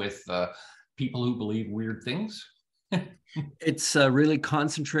arguments with people who believe weird things? It's really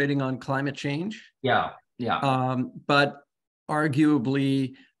concentrating on climate change. Yeah. But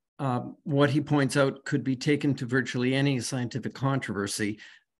arguably, what he points out could be taken to virtually any scientific controversy.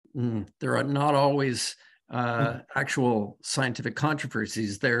 There are not always actual scientific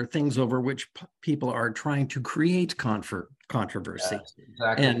controversies. There are things over which people are trying to create controversy. Yes,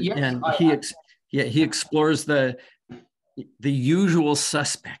 exactly. And he explores the usual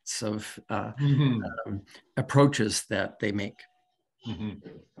suspects of approaches that they make.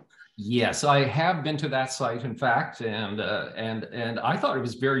 Yes, I have been to that site, in fact, and I thought it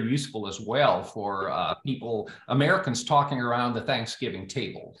was very useful as well for people, Americans, talking around the Thanksgiving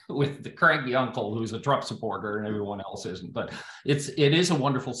table with the cranky uncle who's a Trump supporter and everyone else isn't. But it is a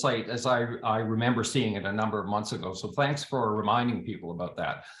wonderful site, as I remember seeing it a number of months ago. So thanks for reminding people about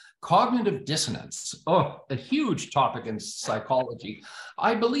that. Cognitive dissonance, a huge topic in psychology.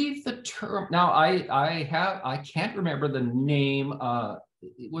 I believe the term, now I can't remember the name.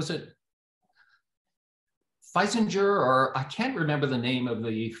 Was it Feisinger, or I can't remember the name of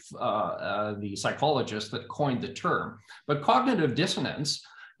the psychologist that coined the term, but cognitive dissonance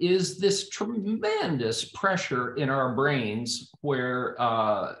is this tremendous pressure in our brains where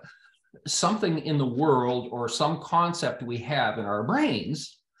something in the world or some concept we have in our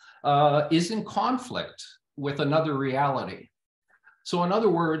brains is in conflict with another reality. So in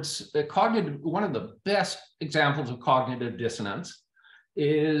other words, one of the best examples of cognitive dissonance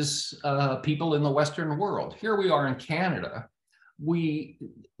is people in the Western world. Here we are in Canada. We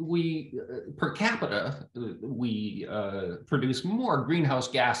per capita, we produce more greenhouse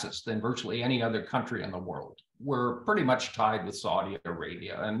gases than virtually any other country in the world. We're pretty much tied with Saudi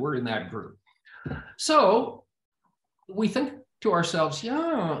Arabia, and we're in that group. So we think to ourselves,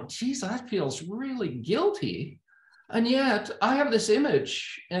 yeah, geez, that feels really guilty. And yet I have this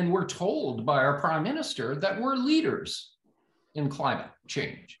image, and we're told by our prime minister that we're leaders in climate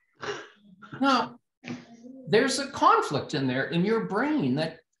change. Now, there's a conflict in there in your brain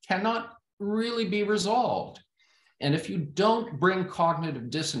that cannot really be resolved. And if you don't bring cognitive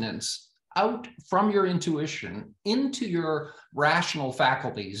dissonance out from your intuition into your rational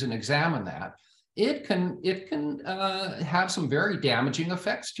faculties and examine that, it can have some very damaging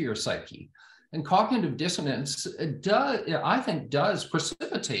effects to your psyche. And cognitive dissonance I think does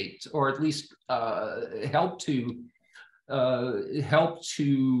precipitate, or at least help to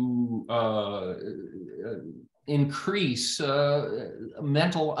increase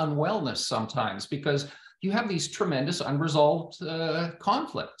mental unwellness sometimes, because you have these tremendous unresolved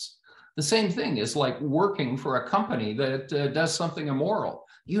conflicts. The same thing is like working for a company that does something immoral.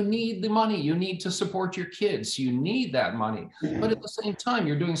 You need the money, you need to support your kids, you need that money, but at the same time,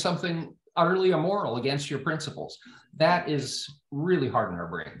 you're doing something utterly immoral against your principles. That is really hard in our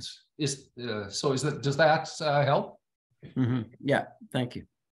brains. Does that help? Mm-hmm. Yeah, thank you.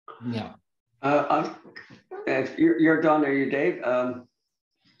 Yeah. You're done, are you, Dave?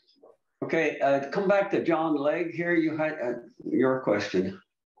 Okay, come back to John Legg here. You had your question.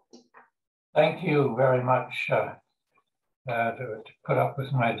 Thank you very much to put up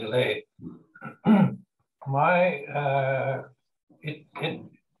with my delay.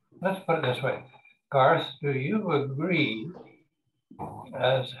 Let's put it this way. Garth, do you agree,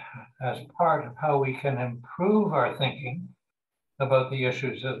 as part of how we can improve our thinking about the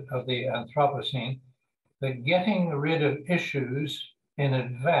issues of the Anthropocene, that getting rid of issues in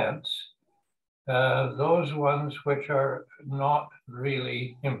advance, those ones which are not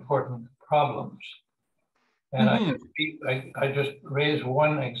really important problems? And I just raise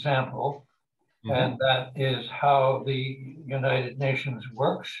one example, and that is how the United Nations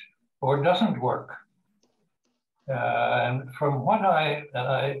works or doesn't work. And from what I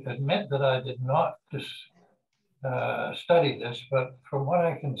admit that I did not study this, but from what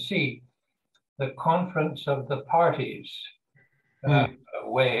I can see, the Conference of the Parties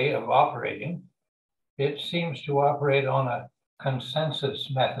way of operating, it seems to operate on a consensus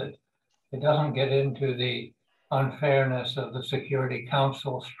method. It doesn't get into the unfairness of the Security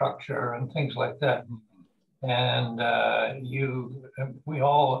Council structure and things like that. And we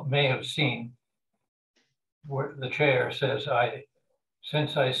all may have seen where the chair says,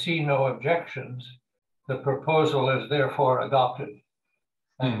 since I see no objections, the proposal is therefore adopted.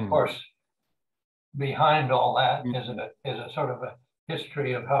 And of course, behind all that is a sort of a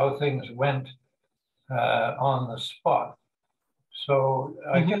history of how things went on the spot. So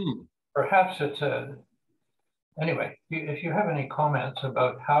I guess perhaps it's anyway, if you have any comments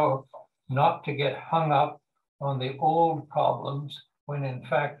about how not to get hung up on the old problems when in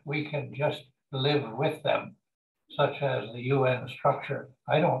fact we can just live with them, such as the UN structure.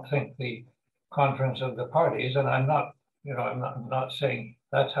 I don't think the Conference of the Parties, and I'm not saying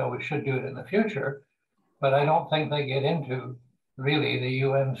that's how we should do it in the future, but I don't think they get into really the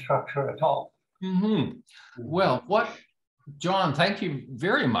UN structure at all. Well, John, thank you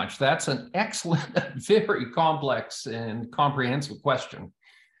very much. That's an excellent, very complex and comprehensive question.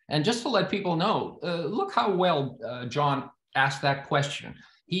 And just to let people know, look how well John asked that question.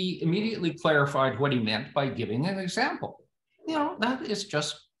 He immediately clarified what he meant by giving an example. That is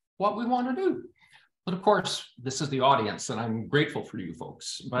just what we want to do. But of course, this is the audience, and I'm grateful for you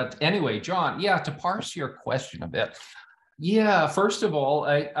folks. But anyway, John, yeah, to parse your question a bit. Yeah, first of all,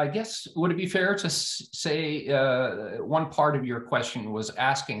 I guess, would it be fair to say one part of your question was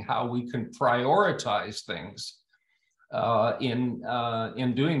asking how we can prioritize things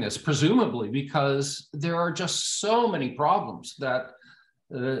in doing this, presumably because there are just so many problems that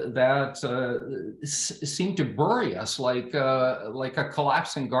seem to bury us like a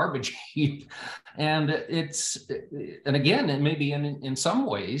collapsing garbage heap, and again, it may be in some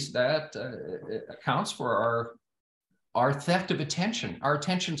ways that accounts for our theft of attention. Our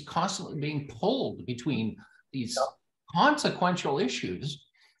attention's constantly being pulled between these consequential issues,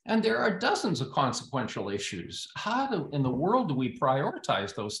 and there are dozens of consequential issues. How in the world do we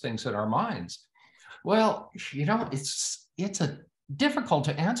prioritize those things in our minds? Well, you know, it's difficult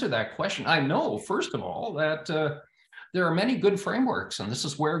to answer that question. I know, first of all, that there are many good frameworks, and this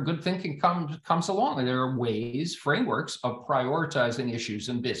is where good thinking comes along. There are frameworks of prioritizing issues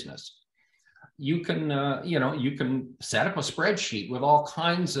in business. You can, you can set up a spreadsheet with all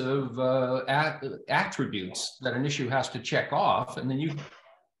kinds of attributes that an issue has to check off, and then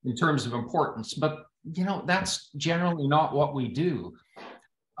in terms of importance, but, you know, that's generally not what we do.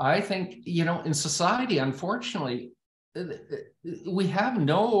 I think, you know, in society, unfortunately, we have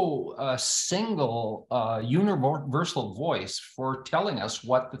no single universal voice for telling us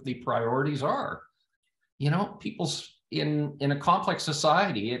what the priorities are. You know, in a complex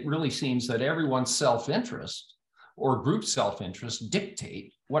society, it really seems that everyone's self-interest or group self-interest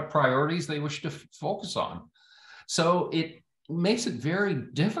dictate what priorities they wish to focus on. So it makes it very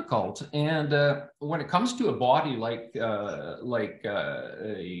difficult. And when it comes to a body like the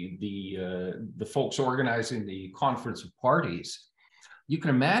folks organizing the Conference of Parties, you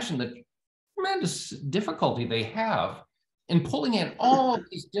can imagine the tremendous difficulty they have in pulling in all of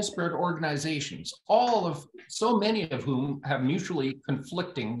these disparate organizations, so many of whom have mutually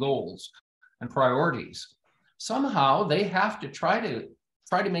conflicting goals and priorities. Somehow they have to try to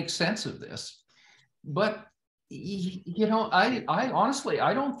make sense of this. But you know, I honestly,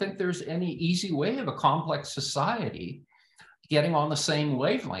 I don't think there's any easy way of a complex society getting on the same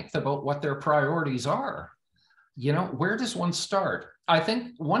wavelength about what their priorities are. You know, where does one start? I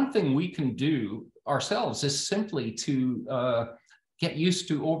think one thing we can do ourselves is simply to get used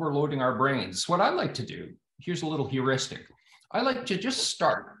to overloading our brains. What I like to do, here's a little heuristic. I like to just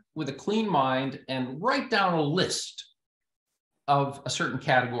start with a clean mind and write down a list of a certain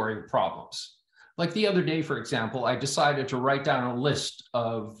category of problems. Like the other day, for example, I decided to write down a list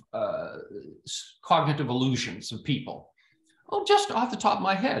of cognitive illusions of people. Oh, just off the top of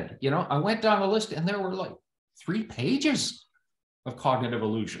my head, you know, I went down a list and there were like 3 pages of cognitive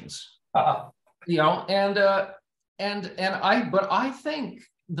illusions. You know, but I think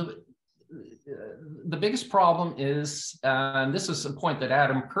the biggest problem is, and this is a point that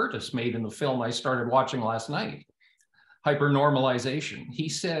Adam Curtis made in the film I started watching last night, hypernormalization. He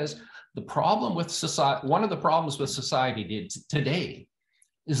says the problem with society, one of the problems with society today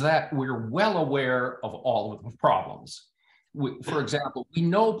is that we're well aware of all of the problems. For example, we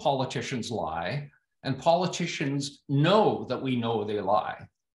know politicians lie, and politicians know that we know they lie,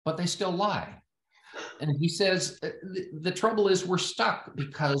 but they still lie. And he says the trouble is we're stuck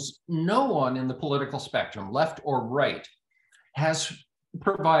because no one in the political spectrum, left or right, has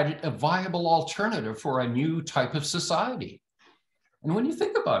provided a viable alternative for a new type of society. And when you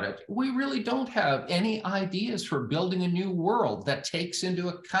think about it, we really don't have any ideas for building a new world that takes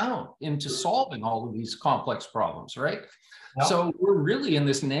into solving all of these complex problems, right? No. So we're really in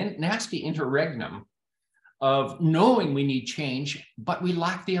this nasty interregnum of knowing we need change, but we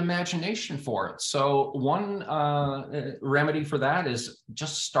lack the imagination for it. So one remedy for that is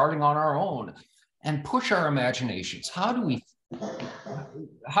just starting on our own and push our imaginations. How do we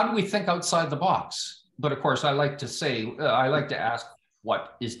think outside the box? But of course, I like to ask,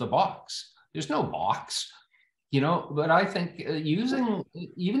 what is the box? There's no box, you know, but I think even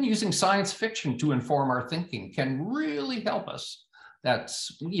using science fiction to inform our thinking can really help us.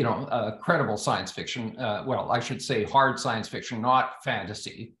 That's, you know, credible science fiction. Well, I should say hard science fiction, not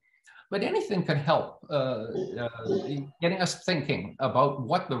fantasy. But anything can help getting us thinking about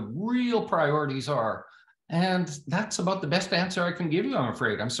what the real priorities are. And that's about the best answer I can give you, I'm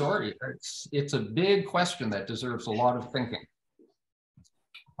afraid. I'm sorry. It's a big question that deserves a lot of thinking.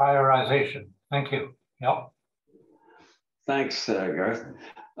 Prioritization. Thank you. Yep. Thanks, Garth.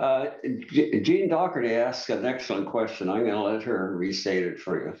 Jean Doherty asked an excellent question. I'm going to let her restate it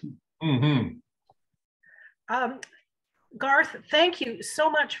for you. Mm-hmm. Garth, thank you so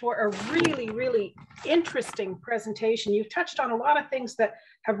much for a really, really interesting presentation. You've touched on a lot of things that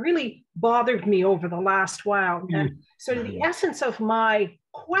have really bothered me over the last while. And so the essence of my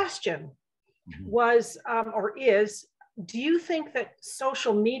question was, or is, do you think that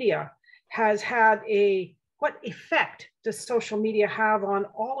social media has had what effect does social media have on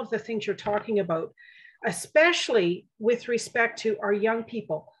all of the things you're talking about, especially with respect to our young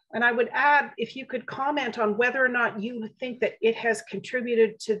people? And I would add, if you could comment on whether or not you think that it has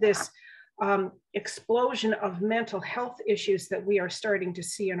contributed to this explosion of mental health issues that we are starting to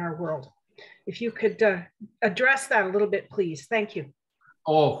see in our world. If you could address that a little bit, please. Thank you.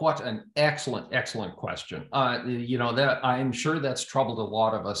 Oh, what an excellent, excellent question. You know, that I'm sure that's troubled a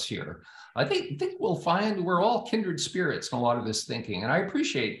lot of us here. I think we'll find we're all kindred spirits in a lot of this thinking. And I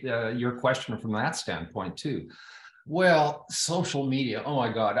appreciate your question from that standpoint too. Well, social media, oh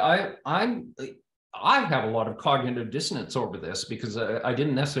my God, I have a lot of cognitive dissonance over this because I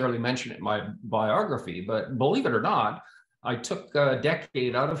didn't necessarily mention it in my biography, but believe it or not, I took a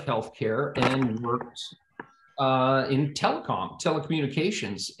decade out of healthcare and worked in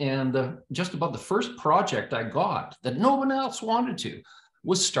telecommunications. And just about the first project I got that no one else wanted to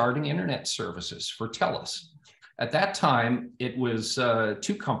was starting internet services for TELUS. At that time, it was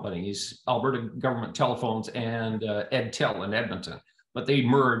two companies, Alberta Government Telephones and EdTel in Edmonton, but they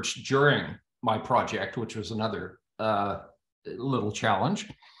merged during my project, which was another little challenge.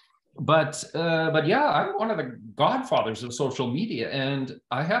 But yeah, I'm one of the godfathers of social media, and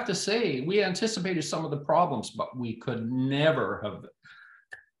I have to say, we anticipated some of the problems, but we could never have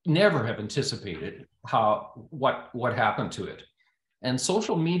anticipated what happened to it. And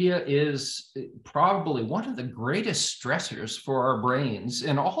social media is probably one of the greatest stressors for our brains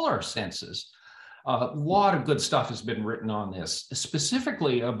in all our senses. A lot of good stuff has been written on this,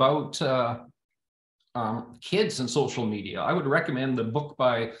 specifically about kids and social media. I would recommend the book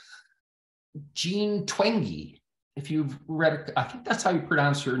by Jean Twenge. If you've read it, I think that's how you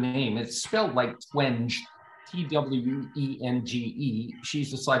pronounce her name. It's spelled like Twenge, Twenge.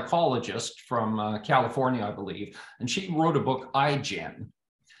 She's a psychologist from California, I believe, and she wrote a book, iGen.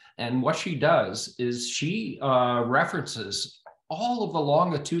 And what she does is she references all of the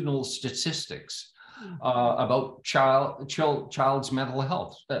longitudinal statistics about child's mental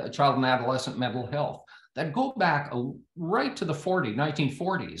health, child and adolescent mental health that go back right to the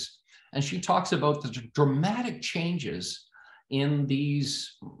 1940s. And she talks about the dramatic changes in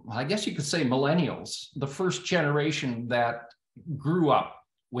these, I guess you could say, millennials, the first generation that grew up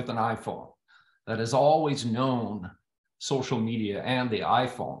with an iPhone, that has always known social media and the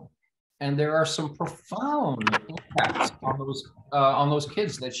iPhone. And there are some profound impacts on those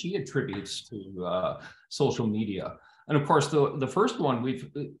kids that she attributes to social media. And of course, the first one,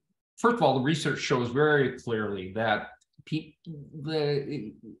 first of all, the research shows very clearly that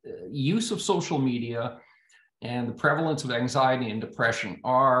the use of social media and the prevalence of anxiety and depression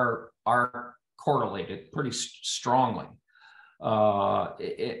are correlated pretty strongly.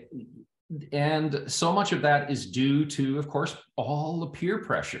 And so much of that is due to, of course, all the peer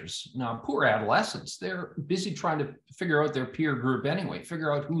pressures. Now, poor adolescents, they're busy trying to figure out their peer group anyway,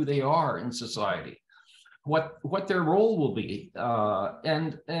 figure out who they are in society, what their role will be.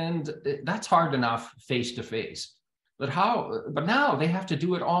 And that's hard enough face to face. But now they have to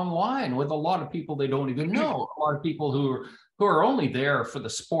do it online with a lot of people they don't even know, a lot of people who are only there for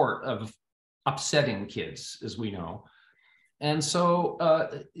the sport of upsetting kids, as we know. And so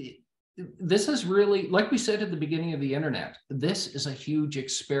this is really, like we said at the beginning of the internet, this is a huge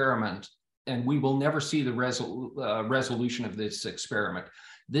experiment, and we will never see the resolution of this experiment.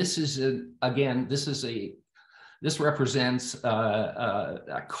 This represents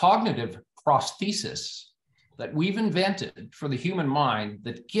a cognitive prosthesis that we've invented for the human mind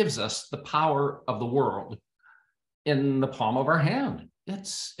that gives us the power of the world in the palm of our hand.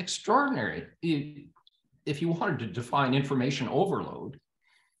 It's extraordinary. If you wanted to define information overload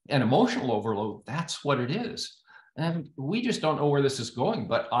and emotional overload, that's what it is. And we just don't know where this is going.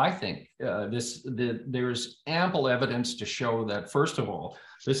 But I think there's ample evidence to show that, first of all,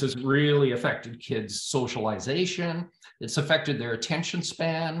 this has really affected kids' socialization. It's affected their attention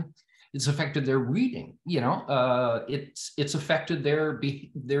span. It's affected their reading. It's affected their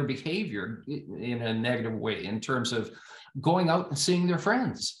behavior in a negative way in terms of going out and seeing their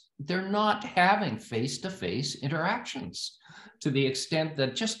friends. They're not having face-to-face interactions to the extent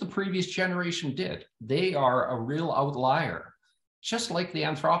that just the previous generation did. They are a real outlier, just like the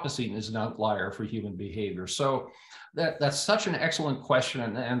Anthropocene is an outlier for human behavior. So that's such an excellent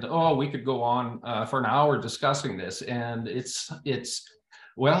question. And we could go on for an hour discussing this. And it's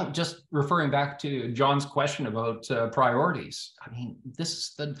Well, just referring back to John's question about priorities. I mean,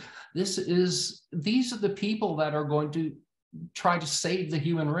 these are the people that are going to try to save the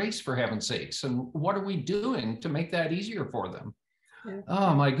human race, for heaven's sakes. And what are we doing to make that easier for them? Yeah.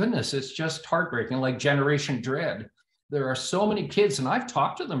 Oh my goodness, it's just heartbreaking, like generation dread. There are so many kids, and I've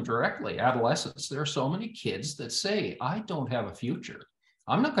talked to them directly, adolescents. There are so many kids that say, I don't have a future.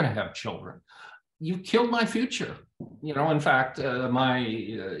 I'm not going to have children. You killed my future. You know, in fact,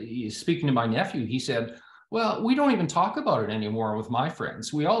 speaking to my nephew, he said, well, we don't even talk about it anymore with my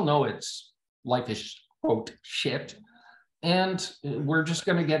friends. We all know life is, quote, shit, and we're just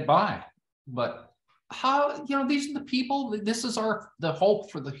going to get by. But how, you know, these are the people, this is the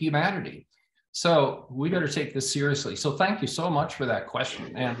hope for the humanity. So we better take this seriously. So thank you so much for that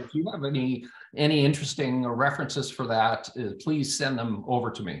question. And if you have any interesting references for that, please send them over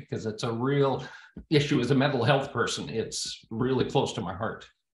to me, because it's a real issue as a mental health person. It's really close to my heart.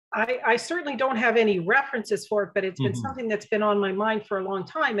 I certainly don't have any references for it, but it's been something that's been on my mind for a long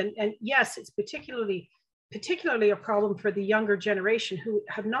time. And yes, it's particularly a problem for the younger generation who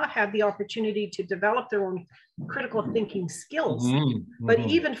have not had the opportunity to develop their own critical thinking skills. But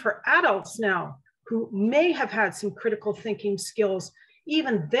even for adults now who may have had some critical thinking skills,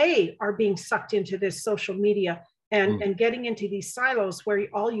 even they are being sucked into this social media and getting into these silos where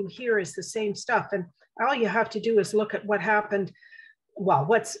all you hear is the same stuff. And all you have to do is look at what happened. Well,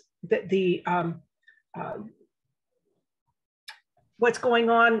 what's what's going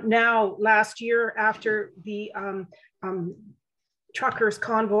on now last year after the truckers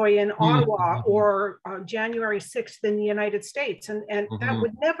convoy in Ottawa, or January 6th in the United States. And that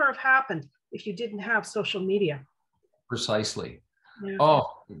would never have happened if you didn't have social media. Precisely. Yeah. Oh,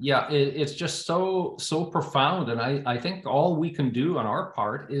 yeah, it's just so profound. And I think all we can do on our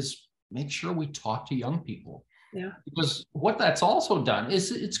part is make sure we talk to young people. Yeah. Because what that's also done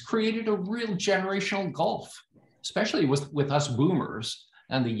is it's created a real generational gulf, especially with us boomers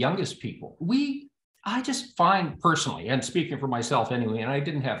and the youngest people. I just find personally, and speaking for myself anyway, and I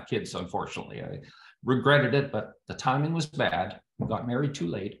didn't have kids, unfortunately. I regretted it, but the timing was bad. We got married too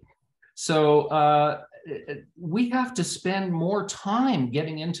late. So we have to spend more time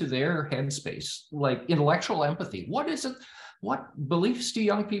getting into their headspace, like intellectual empathy. What is it? What beliefs do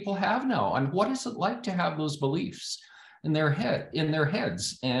young people have now? And what is it like to have those beliefs in their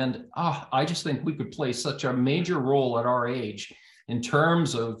heads? And I just think we could play such a major role at our age in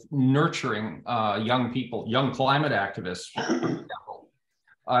terms of nurturing young people, young climate activists, for example.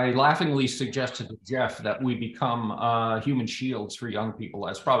 I laughingly suggested to Jeff that we become human shields for young people.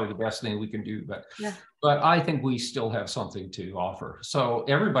 That's probably the best thing we can do, but I think we still have something to offer. So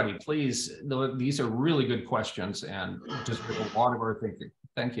everybody, please, these are really good questions and just a lot of our thinking.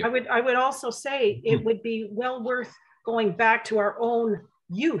 Thank you. I would also say it would be well worth going back to our own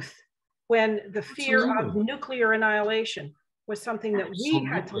youth, when the fear of nuclear annihilation was something that we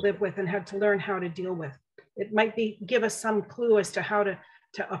had to live with and had to learn how to deal with. It might give us some clue as to how to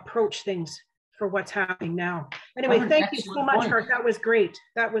approach things for what's happening now. Anyway, thank you so much, Garth. That was great.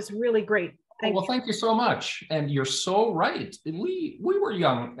 That was really great. Thank you so much. And you're so right. We were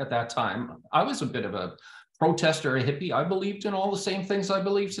young at that time. I was a bit of a protester, a hippie. I believed in all the same things I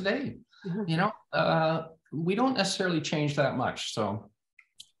believe today. You know, we don't necessarily change that much. So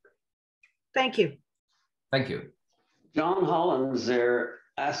thank you. Thank you. John Hollins there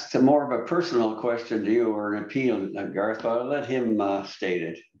asked more of a personal question to you, or an appeal, Garth, but I'll let him state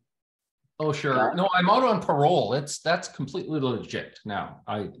it. Oh, sure. No, I'm out on parole. That's completely legit now.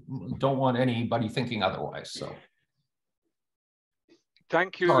 I don't want anybody thinking otherwise. So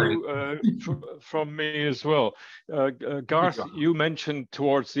thank you from me as well. Garth, you mentioned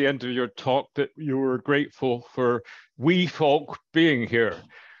towards the end of your talk that you were grateful for we folk being here.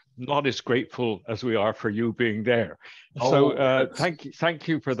 Not as grateful as we are for you being there. So thank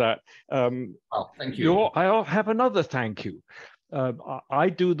you for that. Well, thank you. I'll have another thank you. I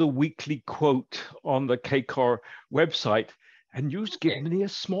do the weekly quote on the KCOR website, and you've given me a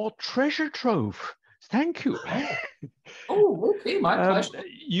small treasure trove. Thank you. Oh, okay, my pleasure.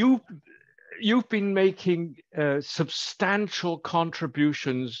 You've been making substantial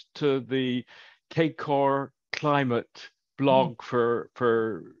contributions to the KCOR climate blog for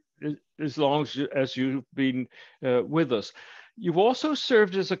as long as you've been with us. You've also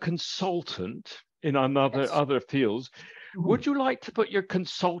served as a consultant in other fields. Would you like to put your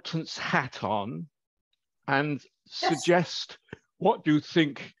consultant's hat on and suggest what you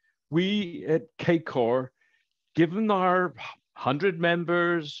think we at KCOR, given our 100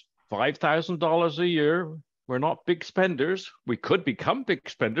 members, $5,000 a year, we're not big spenders. We could become big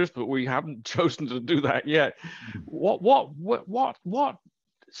spenders, but we haven't chosen to do that yet. What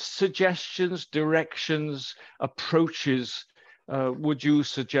suggestions, directions, approaches would you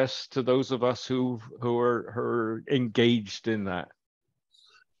suggest to those of us who are engaged in that?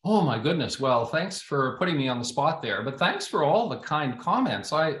 Oh my goodness. Well, thanks for putting me on the spot there, but thanks for all the kind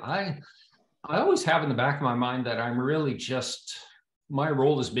comments. I always have in the back of my mind that I'm really just, my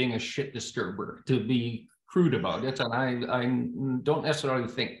role is being a shit disturber, to be crude about it. And I don't necessarily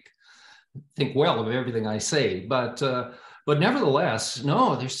think well of everything I say, but nevertheless,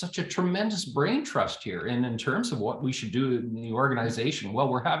 no, there's such a tremendous brain trust here. And in terms of what we should do in the organization, well,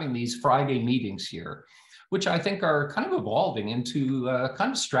 we're having these Friday meetings here, which I think are kind of evolving into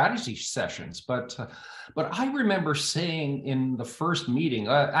kind of strategy sessions. But I remember saying in the first meeting,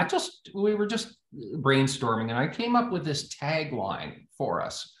 we were just brainstorming, and I came up with this tagline for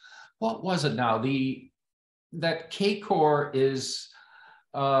us. What was it now? That KCOR is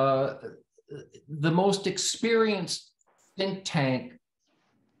the most experienced think tank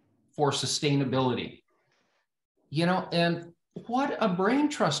for sustainability. You know, and what a brain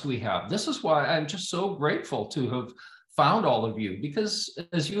trust we have. This is why I'm just so grateful to have found all of you, because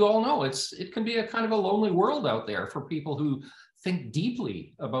as you all know, it can be a kind of a lonely world out there for people who think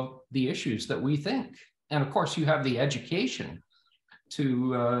deeply about the issues that we think. And of course, you have the education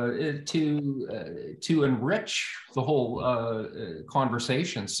to enrich the whole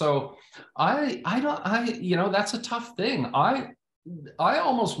conversation. So you know, that's a tough thing. I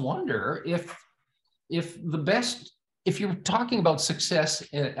almost wonder if you're talking about success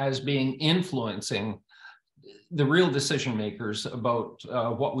as being influencing the real decision makers about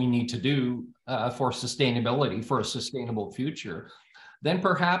what we need to do for sustainability, for a sustainable future, then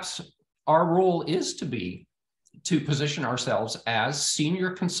perhaps our role is to position ourselves as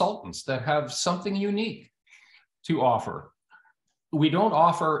senior consultants that have something unique to offer. We don't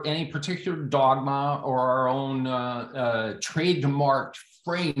offer any particular dogma or our own trademarked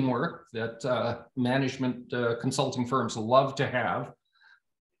framework that management consulting firms love to have.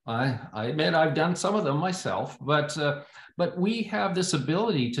 I admit I've done some of them myself, but we have this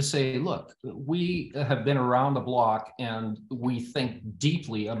ability to say, look, we have been around the block and we think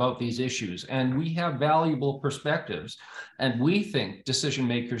deeply about these issues, and we have valuable perspectives, and we think decision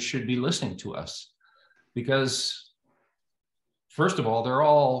makers should be listening to us because, first of all, they're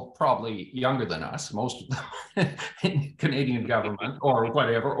all probably younger than us, most of them in Canadian government or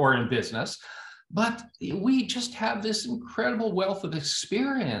whatever, or in business. But we just have this incredible wealth of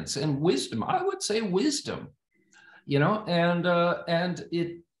experience and wisdom. I would say wisdom, you know, and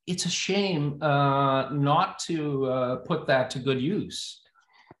it's a shame not to put that to good use.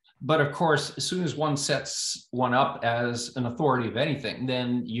 But of course, as soon as one sets one up as an authority of anything,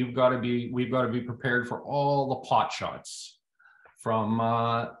 then we've got to be prepared for all the pot shots from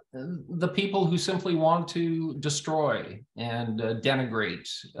the people who simply want to destroy and denigrate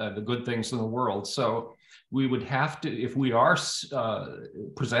the good things in the world. So we would have to, if we are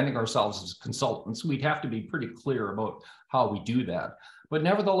presenting ourselves as consultants, we'd have to be pretty clear about how we do that. But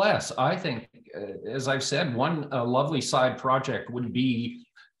nevertheless, I think, as I've said, one lovely side project would be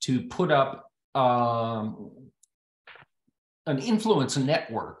to put up an influence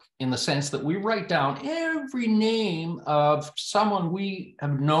network, in the sense that we write down every name of someone we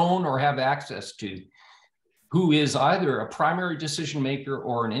have known or have access to who is either a primary decision maker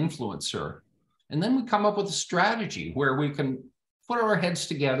or an influencer. And then we come up with a strategy where we can put our heads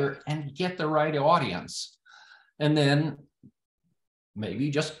together and get the right audience. And then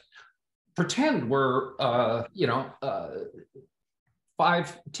maybe just pretend we're,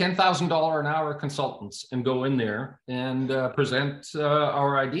 $10,000 an hour consultants and go in there and present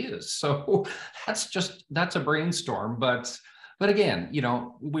our ideas. So that's a brainstorm. But again, you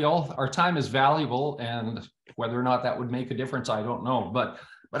know, our time is valuable, and whether or not that would make a difference, I don't know. But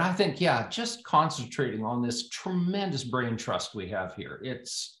I think, yeah, just concentrating on this tremendous brain trust we have here.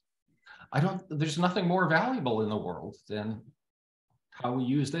 There's nothing more valuable in the world than how we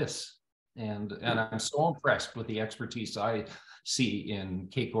use this. And I'm so impressed with the expertise I see in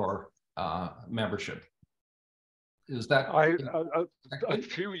KCOR membership. Is that a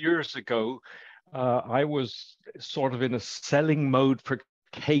few years ago, I was sort of in a selling mode for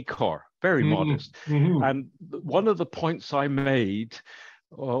KCOR, very modest. Mm-hmm. And one of the points I made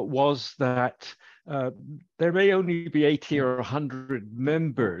was that there may only be 80 or 100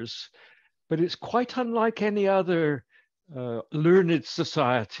 members, but it's quite unlike any other learned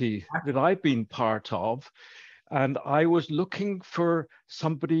society that I've been part of. And I was looking for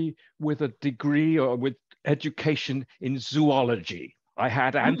somebody with a degree or with education in zoology. I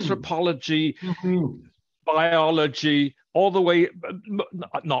had anthropology, biology, all the way,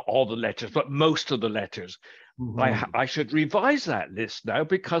 not all the letters, but most of the letters. I should revise that list now,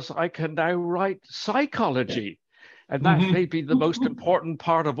 because I can now write psychology. And that may be the most important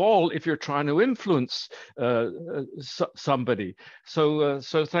part of all if you're trying to influence somebody. So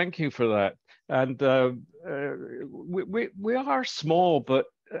thank you for that. And we are small, but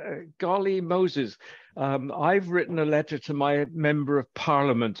golly Moses, I've written a letter to my member of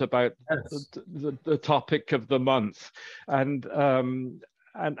parliament about the topic of the month, and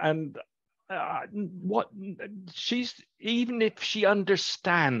what she's, even if she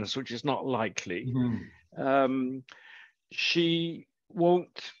understands, which is not likely, she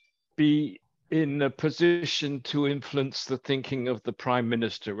won't be in a position to influence the thinking of the prime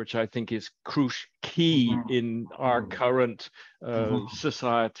minister, which I think is key in our current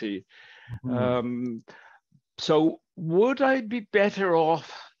society. So would I be better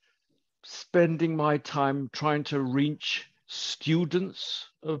off spending my time trying to reach students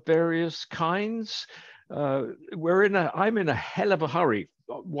of various kinds? I'm in a hell of a hurry.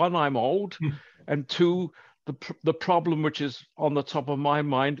 One, I'm old, and two, the problem which is on the top of my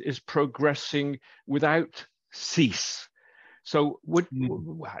mind is progressing without cease. So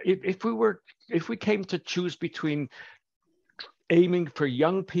if we came to choose between aiming for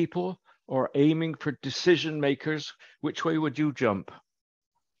young people or aiming for decision makers, which way would you jump?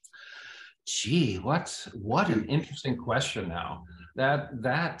 Gee, what an interesting question now. I'll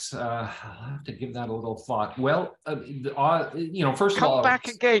have to give that a little thought. Well, first of all, come back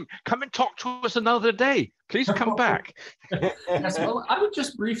again. Come and talk to us another day. Please come back. Yes, well, I would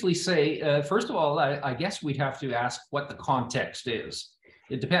just briefly say, first of all, I guess we'd have to ask what the context is.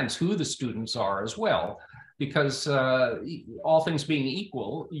 It depends who the students are as well, because all things being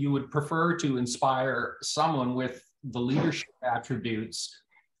equal, you would prefer to inspire someone with the leadership attributes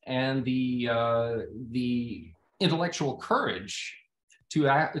and the intellectual courage who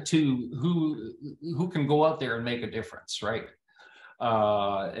can go out there and make a difference, right?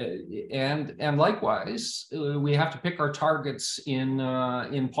 And likewise, we have to pick our targets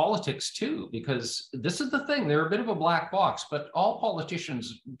in politics too, because this is the thing, they're a bit of a black box, but all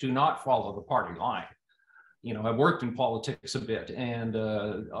politicians do not follow the party line. You know, I've worked in politics a bit, and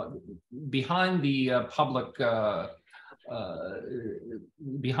behind the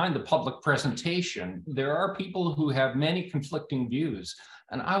public presentation, there are people who have many conflicting views.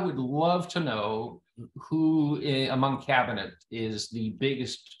 And I would love to know who among cabinet is the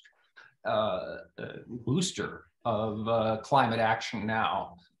biggest booster of climate action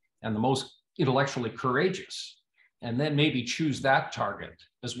now, and the most intellectually courageous, and then maybe choose that target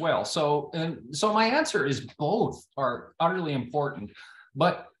as well. So my answer is both are utterly important,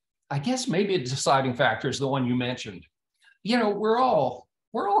 but I guess maybe a deciding factor is the one you mentioned. You know, we're all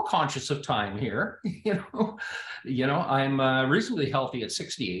conscious of time here. You know, I'm reasonably healthy at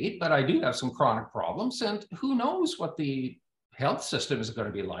 68, but I do have some chronic problems, and who knows what the health system is going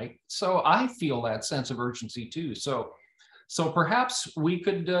to be like. So I feel that sense of urgency too. So perhaps we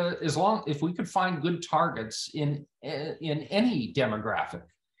could, if we could find good targets in any demographic,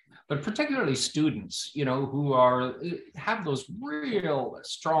 but particularly students, you know, who have those real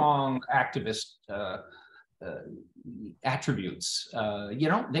strong activist attributes, you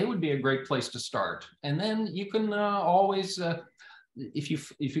know, they would be a great place to start. And then you can always, if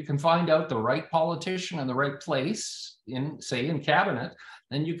you can find out the right politician in the right place, say in cabinet,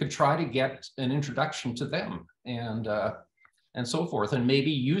 then you could try to get an introduction to them, and so forth, and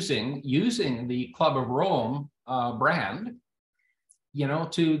maybe using the Club of Rome brand, you know,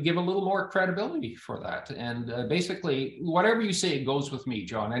 to give a little more credibility for that. And basically, whatever you say, it goes with me,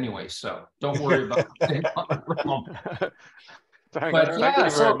 John, anyway, so don't worry about it. Thank you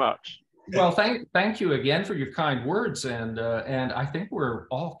very much. Well, thank you again for your kind words, and I think we're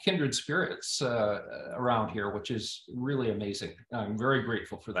all kindred spirits around here, which is really amazing. I'm very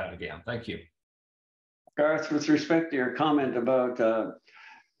grateful for that again. Thank you. Garth, with respect to your comment about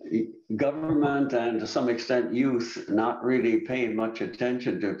government and to some extent youth not really paying much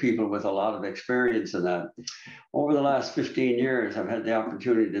attention to people with a lot of experience in that. Over the last 15 years, I've had the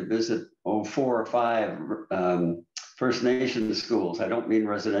opportunity to visit 4 or 5 First Nations schools. I don't mean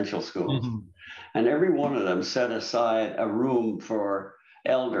residential schools. And every one of them set aside a room for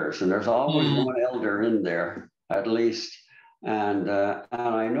elders, and there's always one elder in there, at least. And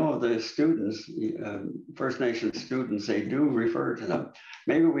I know the students, First Nation students, they do refer to them.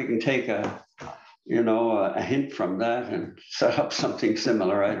 Maybe we can take a hint from that and set up something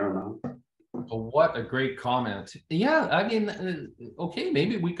similar. I don't know. Well, what a great comment. Yeah, I mean, okay,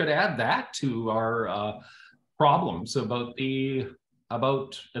 maybe we could add that to our problems about the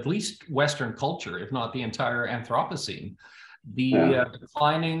about at least Western culture, if not the entire Anthropocene, the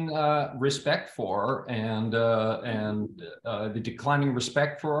declining respect for and the declining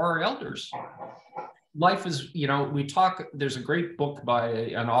respect for our elders. Life is, you know, there's a great book by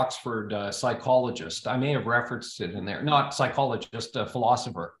an Oxford psychologist. I may have referenced it in there, not psychologist, a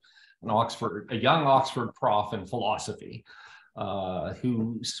philosopher, a young Oxford prof in philosophy,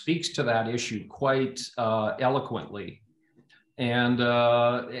 who speaks to that issue quite eloquently, and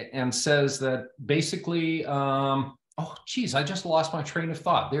says that basically, oh, geez, I just lost my train of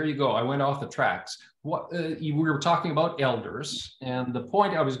thought. There you go. I went off the tracks. We were talking about elders, and the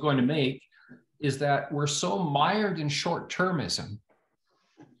point I was going to make is that we're so mired in short-termism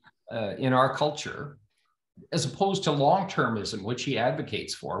in our culture, as opposed to long-termism, which he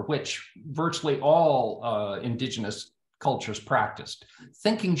advocates for, which virtually all Indigenous cultures practiced,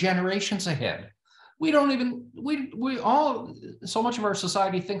 thinking generations ahead. We don't even, so much of our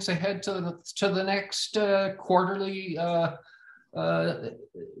society thinks ahead to the next quarterly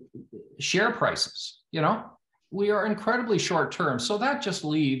share prices, you know? We are incredibly short term. So that just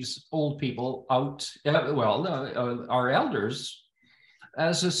leaves old people out, our elders,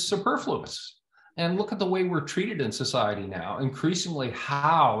 as a superfluous. And look at the way we're treated in society now, increasingly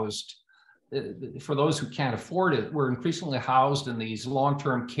housed, for those who can't afford it, we're increasingly housed in these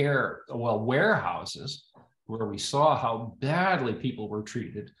long-term care, warehouses, where we saw how badly people were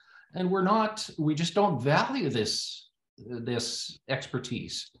treated. And we just don't value this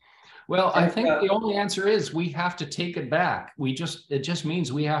expertise. Well, I think the only answer is we have to take it back. It just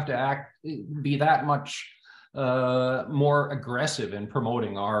means we have to be that much more aggressive in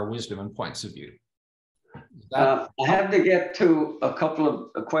promoting our wisdom and points of view. I have to get to a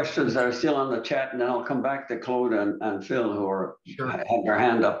couple of questions that are still on the chat, and then I'll come back to Claude and Phil, who have their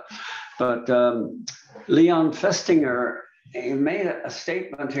hand up. But Leon Festinger, he made a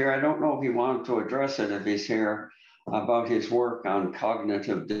statement here. I don't know if he wanted to address it if he's here, about his work on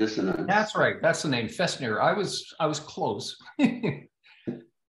cognitive dissonance. That's right. That's the name, Festinger. I was close.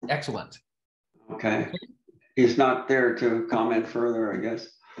 Excellent. Okay. He's not there to comment further, I guess.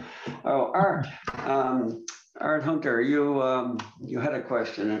 Oh, Art. Art Hunter, you had a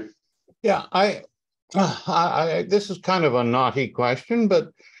question. Yeah, I this is kind of a naughty question,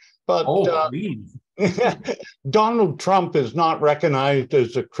 but Donald Trump is not recognized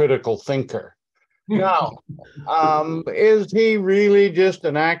as a critical thinker. Now, is he really just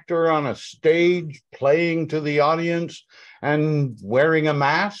an actor on a stage playing to the audience and wearing a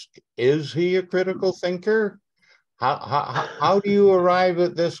mask? Is he a critical thinker? How do you arrive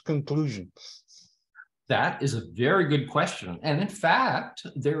at this conclusion? That is a very good question. And in fact,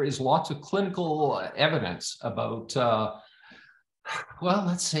 there is lots of clinical evidence about,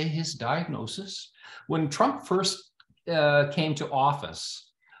 let's say his diagnosis. When Trump first came to office,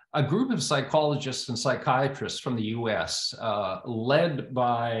 a group of psychologists and psychiatrists from the US, led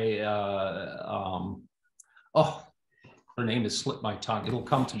by, her name has slipped my tongue, it'll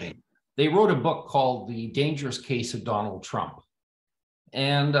come to me. They wrote a book called The Dangerous Case of Donald Trump.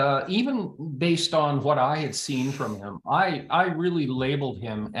 And even based on what I had seen from him, I really labeled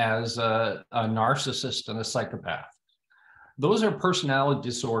him as a narcissist and a psychopath. Those are personality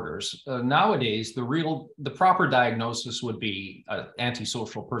disorders. Nowadays, the proper diagnosis would be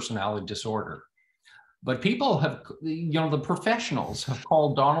antisocial personality disorder. But people have, the professionals have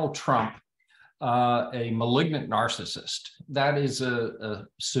called Donald Trump a malignant narcissist. That is a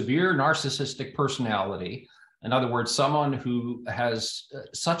severe narcissistic personality. In other words, someone who has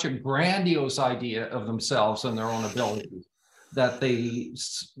such a grandiose idea of themselves and their own abilities that they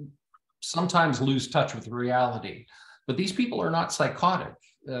sometimes lose touch with reality. But these people are not psychotic.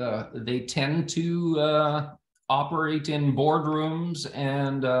 They tend to operate in boardrooms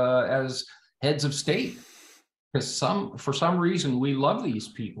and as heads of state. Because for some reason, we love these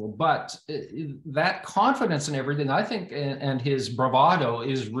people. But that confidence in everything, I think, and his bravado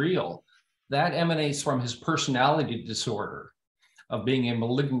is real. That emanates from his personality disorder of being a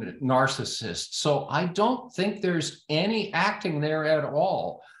malignant narcissist. So I don't think there's any acting there at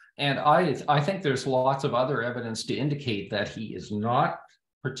all. And I think there's lots of other evidence to indicate that he is not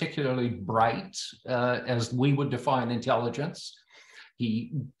particularly bright, as we would define intelligence.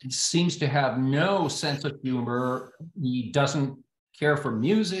 He seems to have no sense of humor. He doesn't care for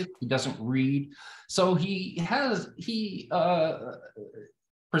music. He doesn't read. So he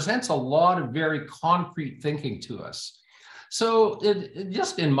presents a lot of very concrete thinking to us. So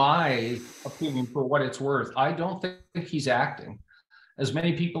just in my opinion, for what it's worth, I don't think he's acting. As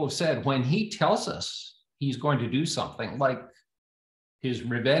many people have said, when he tells us he's going to do something, like his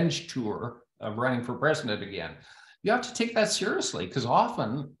revenge tour of running for president again, you have to take that seriously, because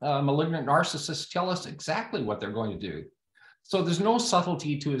often malignant narcissists tell us exactly what they're going to do. So there's no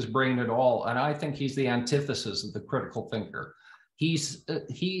subtlety to his brain at all. And I think he's the antithesis of the critical thinker. He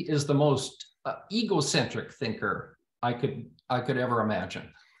is the most egocentric thinker I could ever imagine.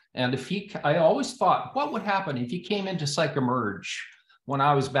 And I always thought, what would happen if he came into PsychEmerge when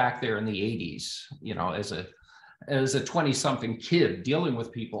I was back there in the 80s, you know, as a 20-something kid dealing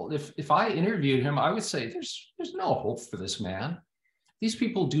with people. If I interviewed him, I would say, there's no hope for this man. These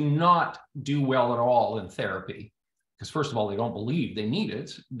people do not do well at all in therapy, because first of all, they don't believe they need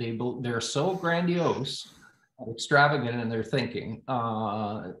it. They're so grandiose, extravagant in their thinking,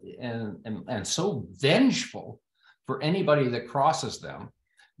 and so vengeful for anybody that crosses them,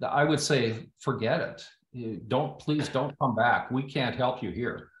 that I would say, forget it. Please don't come back. We can't help you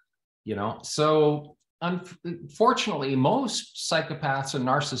here. You know, so unfortunately, most psychopaths and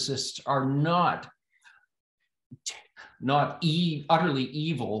narcissists are not utterly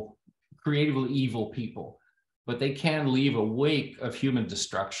evil, creatively evil people, but they can leave a wake of human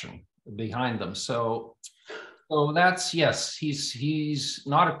destruction behind them. So that's, yes, he's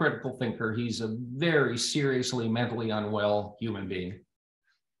not a critical thinker. He's a very seriously mentally unwell human being.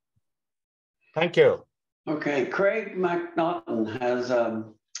 Thank you. Okay, Craig McNaughton has a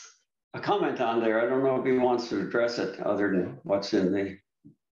comment on there. I don't know if he wants to address it other than what's in the...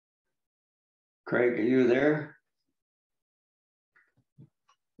 Craig, are you there?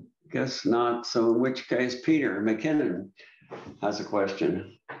 Guess not. So in which case, Peter McKinnon has a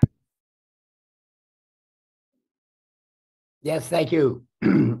question. Yes, thank you.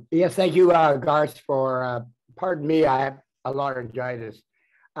 Yes, thank you, Garth, for, pardon me, I have a laryngitis.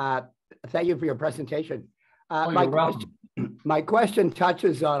 Thank you for your presentation. My question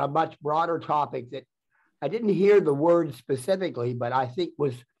touches on a much broader topic that I didn't hear the word specifically, but I think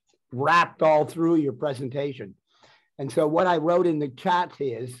was wrapped all through your presentation. And so what I wrote in the chat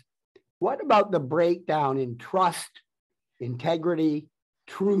is, what about the breakdown in trust, integrity,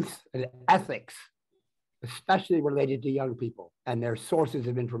 truth, and ethics, especially related to young people and their sources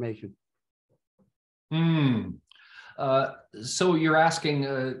of information? So you're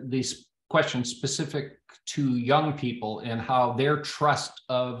asking these questions specific to young people and how their trust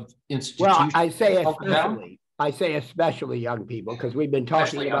of institutions. Well, I say especially young people, because we've been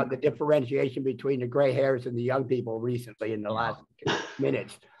talking about the differentiation between the gray hairs and the young people recently in the last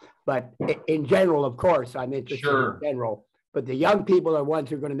minutes. But in general, of course, I'm interested in general. But the young people are ones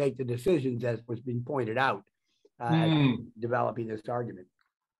who are going to make the decisions, as was being pointed out, developing this argument.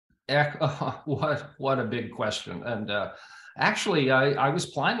 What a big question. And actually, I was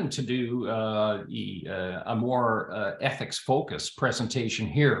planning to do a more ethics-focused presentation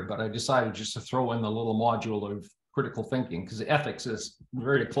here, but I decided just to throw in the little module of critical thinking, because ethics is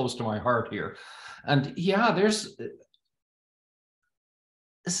very close to my heart here. And yeah, this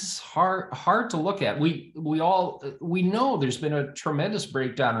is hard to look at. We know there's been a tremendous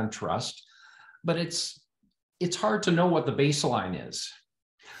breakdown in trust, but it's hard to know what the baseline is.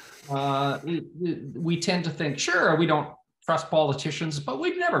 We tend to think, sure, we don't trust politicians, but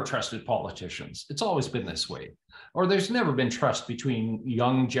we've never trusted politicians. It's always been this way. Or there's never been trust between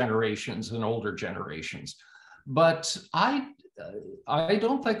young generations and older generations. But I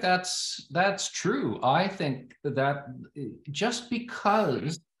don't think that's true. I think that just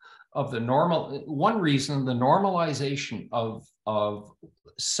because of the normalization of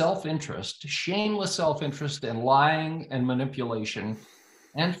self-interest, shameless self-interest, and lying and manipulation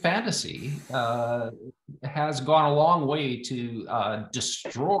and fantasy has gone a long way to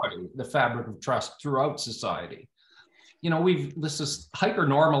destroy the fabric of trust throughout society. You know, this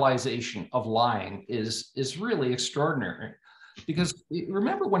hyper-normalization of lying is really extraordinary. Because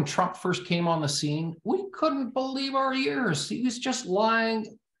remember when Trump first came on the scene, we couldn't believe our ears. He was just lying,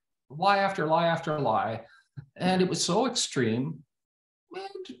 lie after lie after lie. And it was so extreme.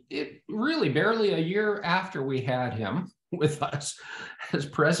 And it really, barely a year after we had him with us as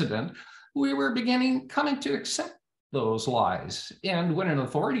president, we were coming to accept those lies. And when an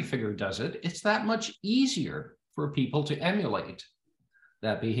authority figure does it, it's that much easier for people to emulate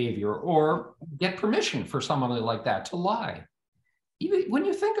that behavior or get permission for somebody like that to lie. Even when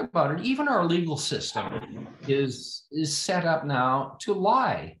you think about it, even our legal system is set up now to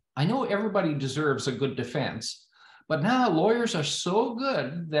lie. I know everybody deserves a good defense, but now lawyers are so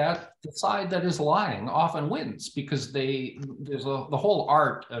good that the side that is lying often wins, because there's the whole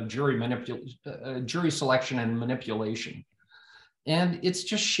art of jury selection and manipulation. And it's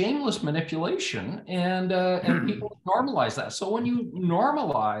just shameless manipulation, and people normalize that. So when you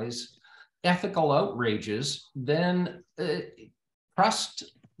normalize ethical outrages, then the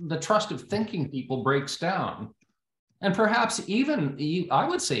trust of thinking people breaks down. And perhaps even, I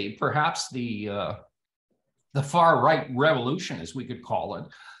would say, perhaps the far right revolution, as we could call it,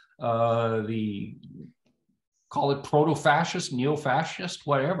 call it proto-fascist, neo-fascist,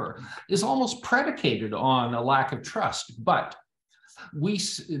 whatever, is almost predicated on a lack of trust. But they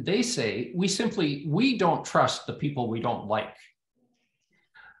say we don't trust the people we don't like.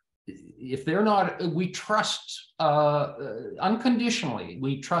 If they're not, we trust unconditionally.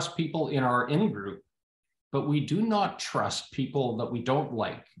 We trust people in our in-group, but we do not trust people that we don't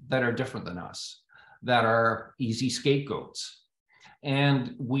like, that are different than us, that are easy scapegoats.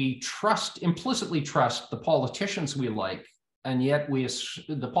 And we implicitly trust the politicians we like, and yet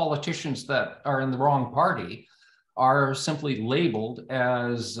the politicians that are in the wrong party are simply labeled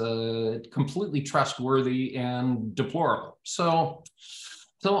as completely trustworthy and deplorable. So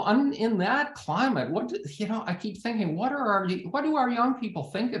in that climate, I keep thinking, what do our young people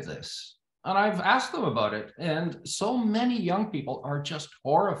think of this? And I've asked them about it, and so many young people are just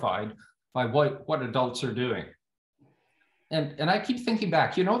horrified by what adults are doing. And I keep thinking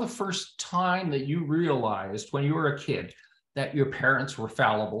back, the first time that you realized when you were a kid that your parents were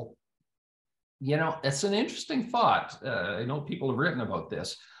fallible, it's an interesting thought. I know people have written about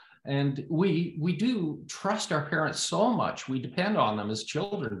this. And we do trust our parents so much. We depend on them as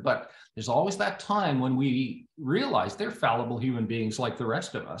children, but there's always that time when we realize they're fallible human beings like the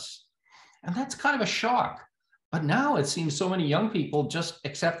rest of us. And that's kind of a shock. But now it seems so many young people just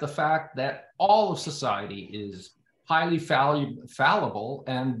accept the fact that all of society is highly fallible,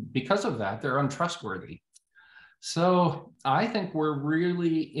 and because of that, they're untrustworthy. So I think we're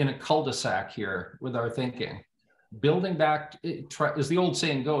really in a cul-de-sac here with our thinking. Building back, as the old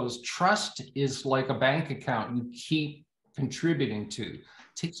saying goes, trust is like a bank account you keep contributing to. It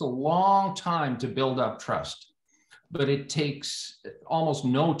takes a long time to build up trust, but it takes almost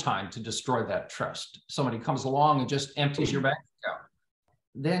no time to destroy that trust. Somebody comes along and just empties your bank account,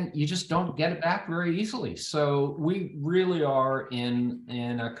 then you just don't get it back very easily. So we really are in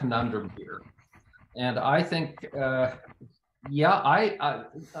a conundrum here. And I think, I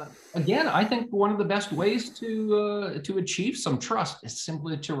think one of the best ways to achieve some trust is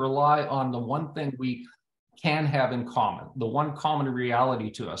simply to rely on the one thing we can have in common, the one common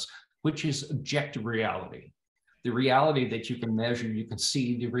reality to us, which is objective reality, the reality that you can measure, you can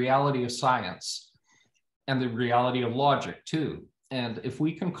see, the reality of science, and the reality of logic too. And if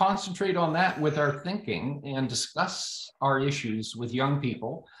we can concentrate on that with our thinking and discuss our issues with young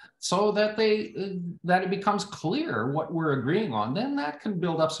people so that it becomes clear what we're agreeing on, then that can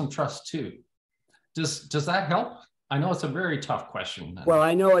build up some trust too. Does that help? I know it's a very tough question. Well,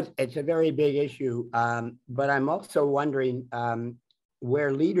 I know it's a very big issue, but I'm also wondering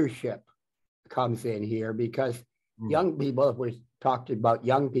where leadership comes in here, because young people, if we're talking about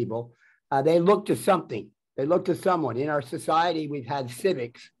young people, they look to something. They look to someone. In our society, we've had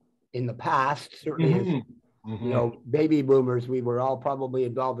civics in the past, certainly as baby boomers, we were all probably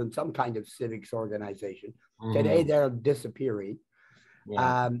involved in some kind of civics organization. Today, they're disappearing.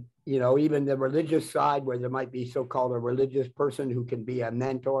 Yeah. Even the religious side, where there might be so-called a religious person who can be a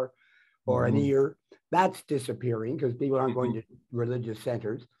mentor or an ear, that's disappearing because people aren't going to religious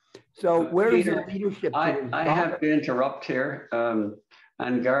centers. So where is the leadership? I have to interrupt here.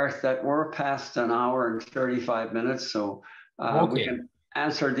 And Garth, that we're past an hour and 35 minutes, so we can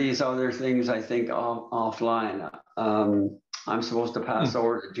answer these other things, I think, offline. I'm supposed to pass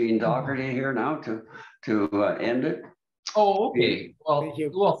over to Jean Doherty here now to end it. Oh, okay.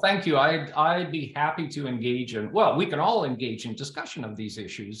 Well, thank you. I'd be happy to engage in, we can all engage in discussion of these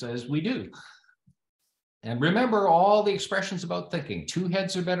issues as we do. And remember all the expressions about thinking. 2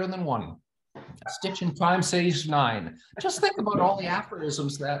 heads are better than 1. A stitch in time saves 9. Just think about all the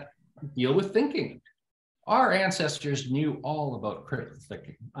aphorisms that deal with thinking. Our ancestors knew all about critical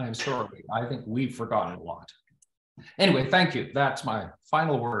thinking. I'm sorry. I think we've forgotten a lot. Anyway, thank you. That's my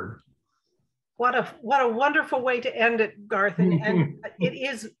final word. What a wonderful way to end it, Garth. And it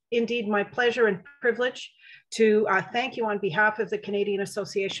is indeed my pleasure and privilege to thank you on behalf of the Canadian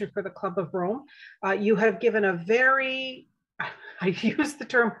Association for the Club of Rome. You have given a very, I use the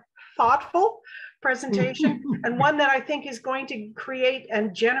term thoughtful presentation, and one that I think is going to create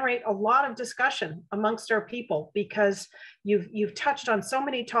and generate a lot of discussion amongst our people, because you've touched on so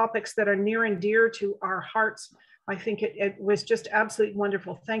many topics that are near and dear to our hearts. I think it was just absolutely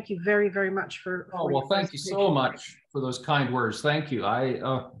wonderful. Thank you very, very much for thank you so much for those kind words. Thank you. I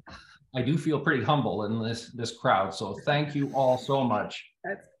do feel pretty humble in this crowd, so thank you all so much.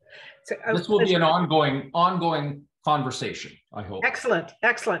 This will be an ongoing conversation, I hope. Excellent,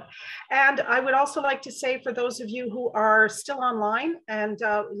 excellent. And I would also like to say, for those of you who are still online and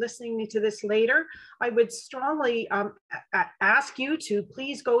listening to this later, I would strongly ask you to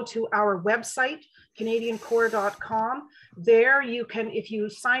please go to our website, canadiancore.com. There you can, if you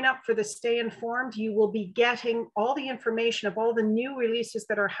sign up for the Stay Informed, you will be getting all the information of all the new releases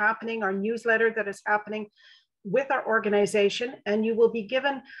that are happening, our newsletter that is happening with our organization, and you will be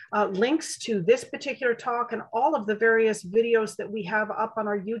given links to this particular talk and all of the various videos that we have up on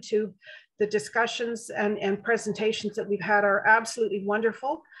our YouTube. The discussions and presentations that we've had are absolutely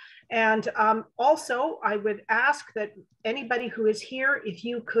wonderful. And also, I would ask that anybody who is here, if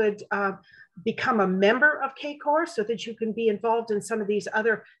you could become a member of KCORE so that you can be involved in some of these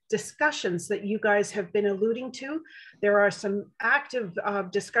other discussions that you guys have been alluding to. There are some active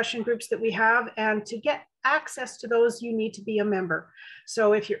discussion groups that we have, and to get access to those, you need to be a member.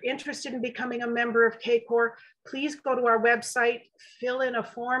 So if you're interested in becoming a member of KCORE, please go to our website, fill in a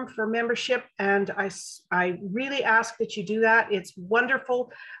form for membership, and I really ask that you do that. It's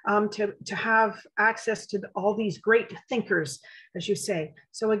wonderful to have access to all these great thinkers, as you say.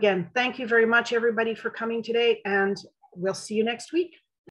 So again, thank you very much, everybody, for coming today, and we'll see you next week.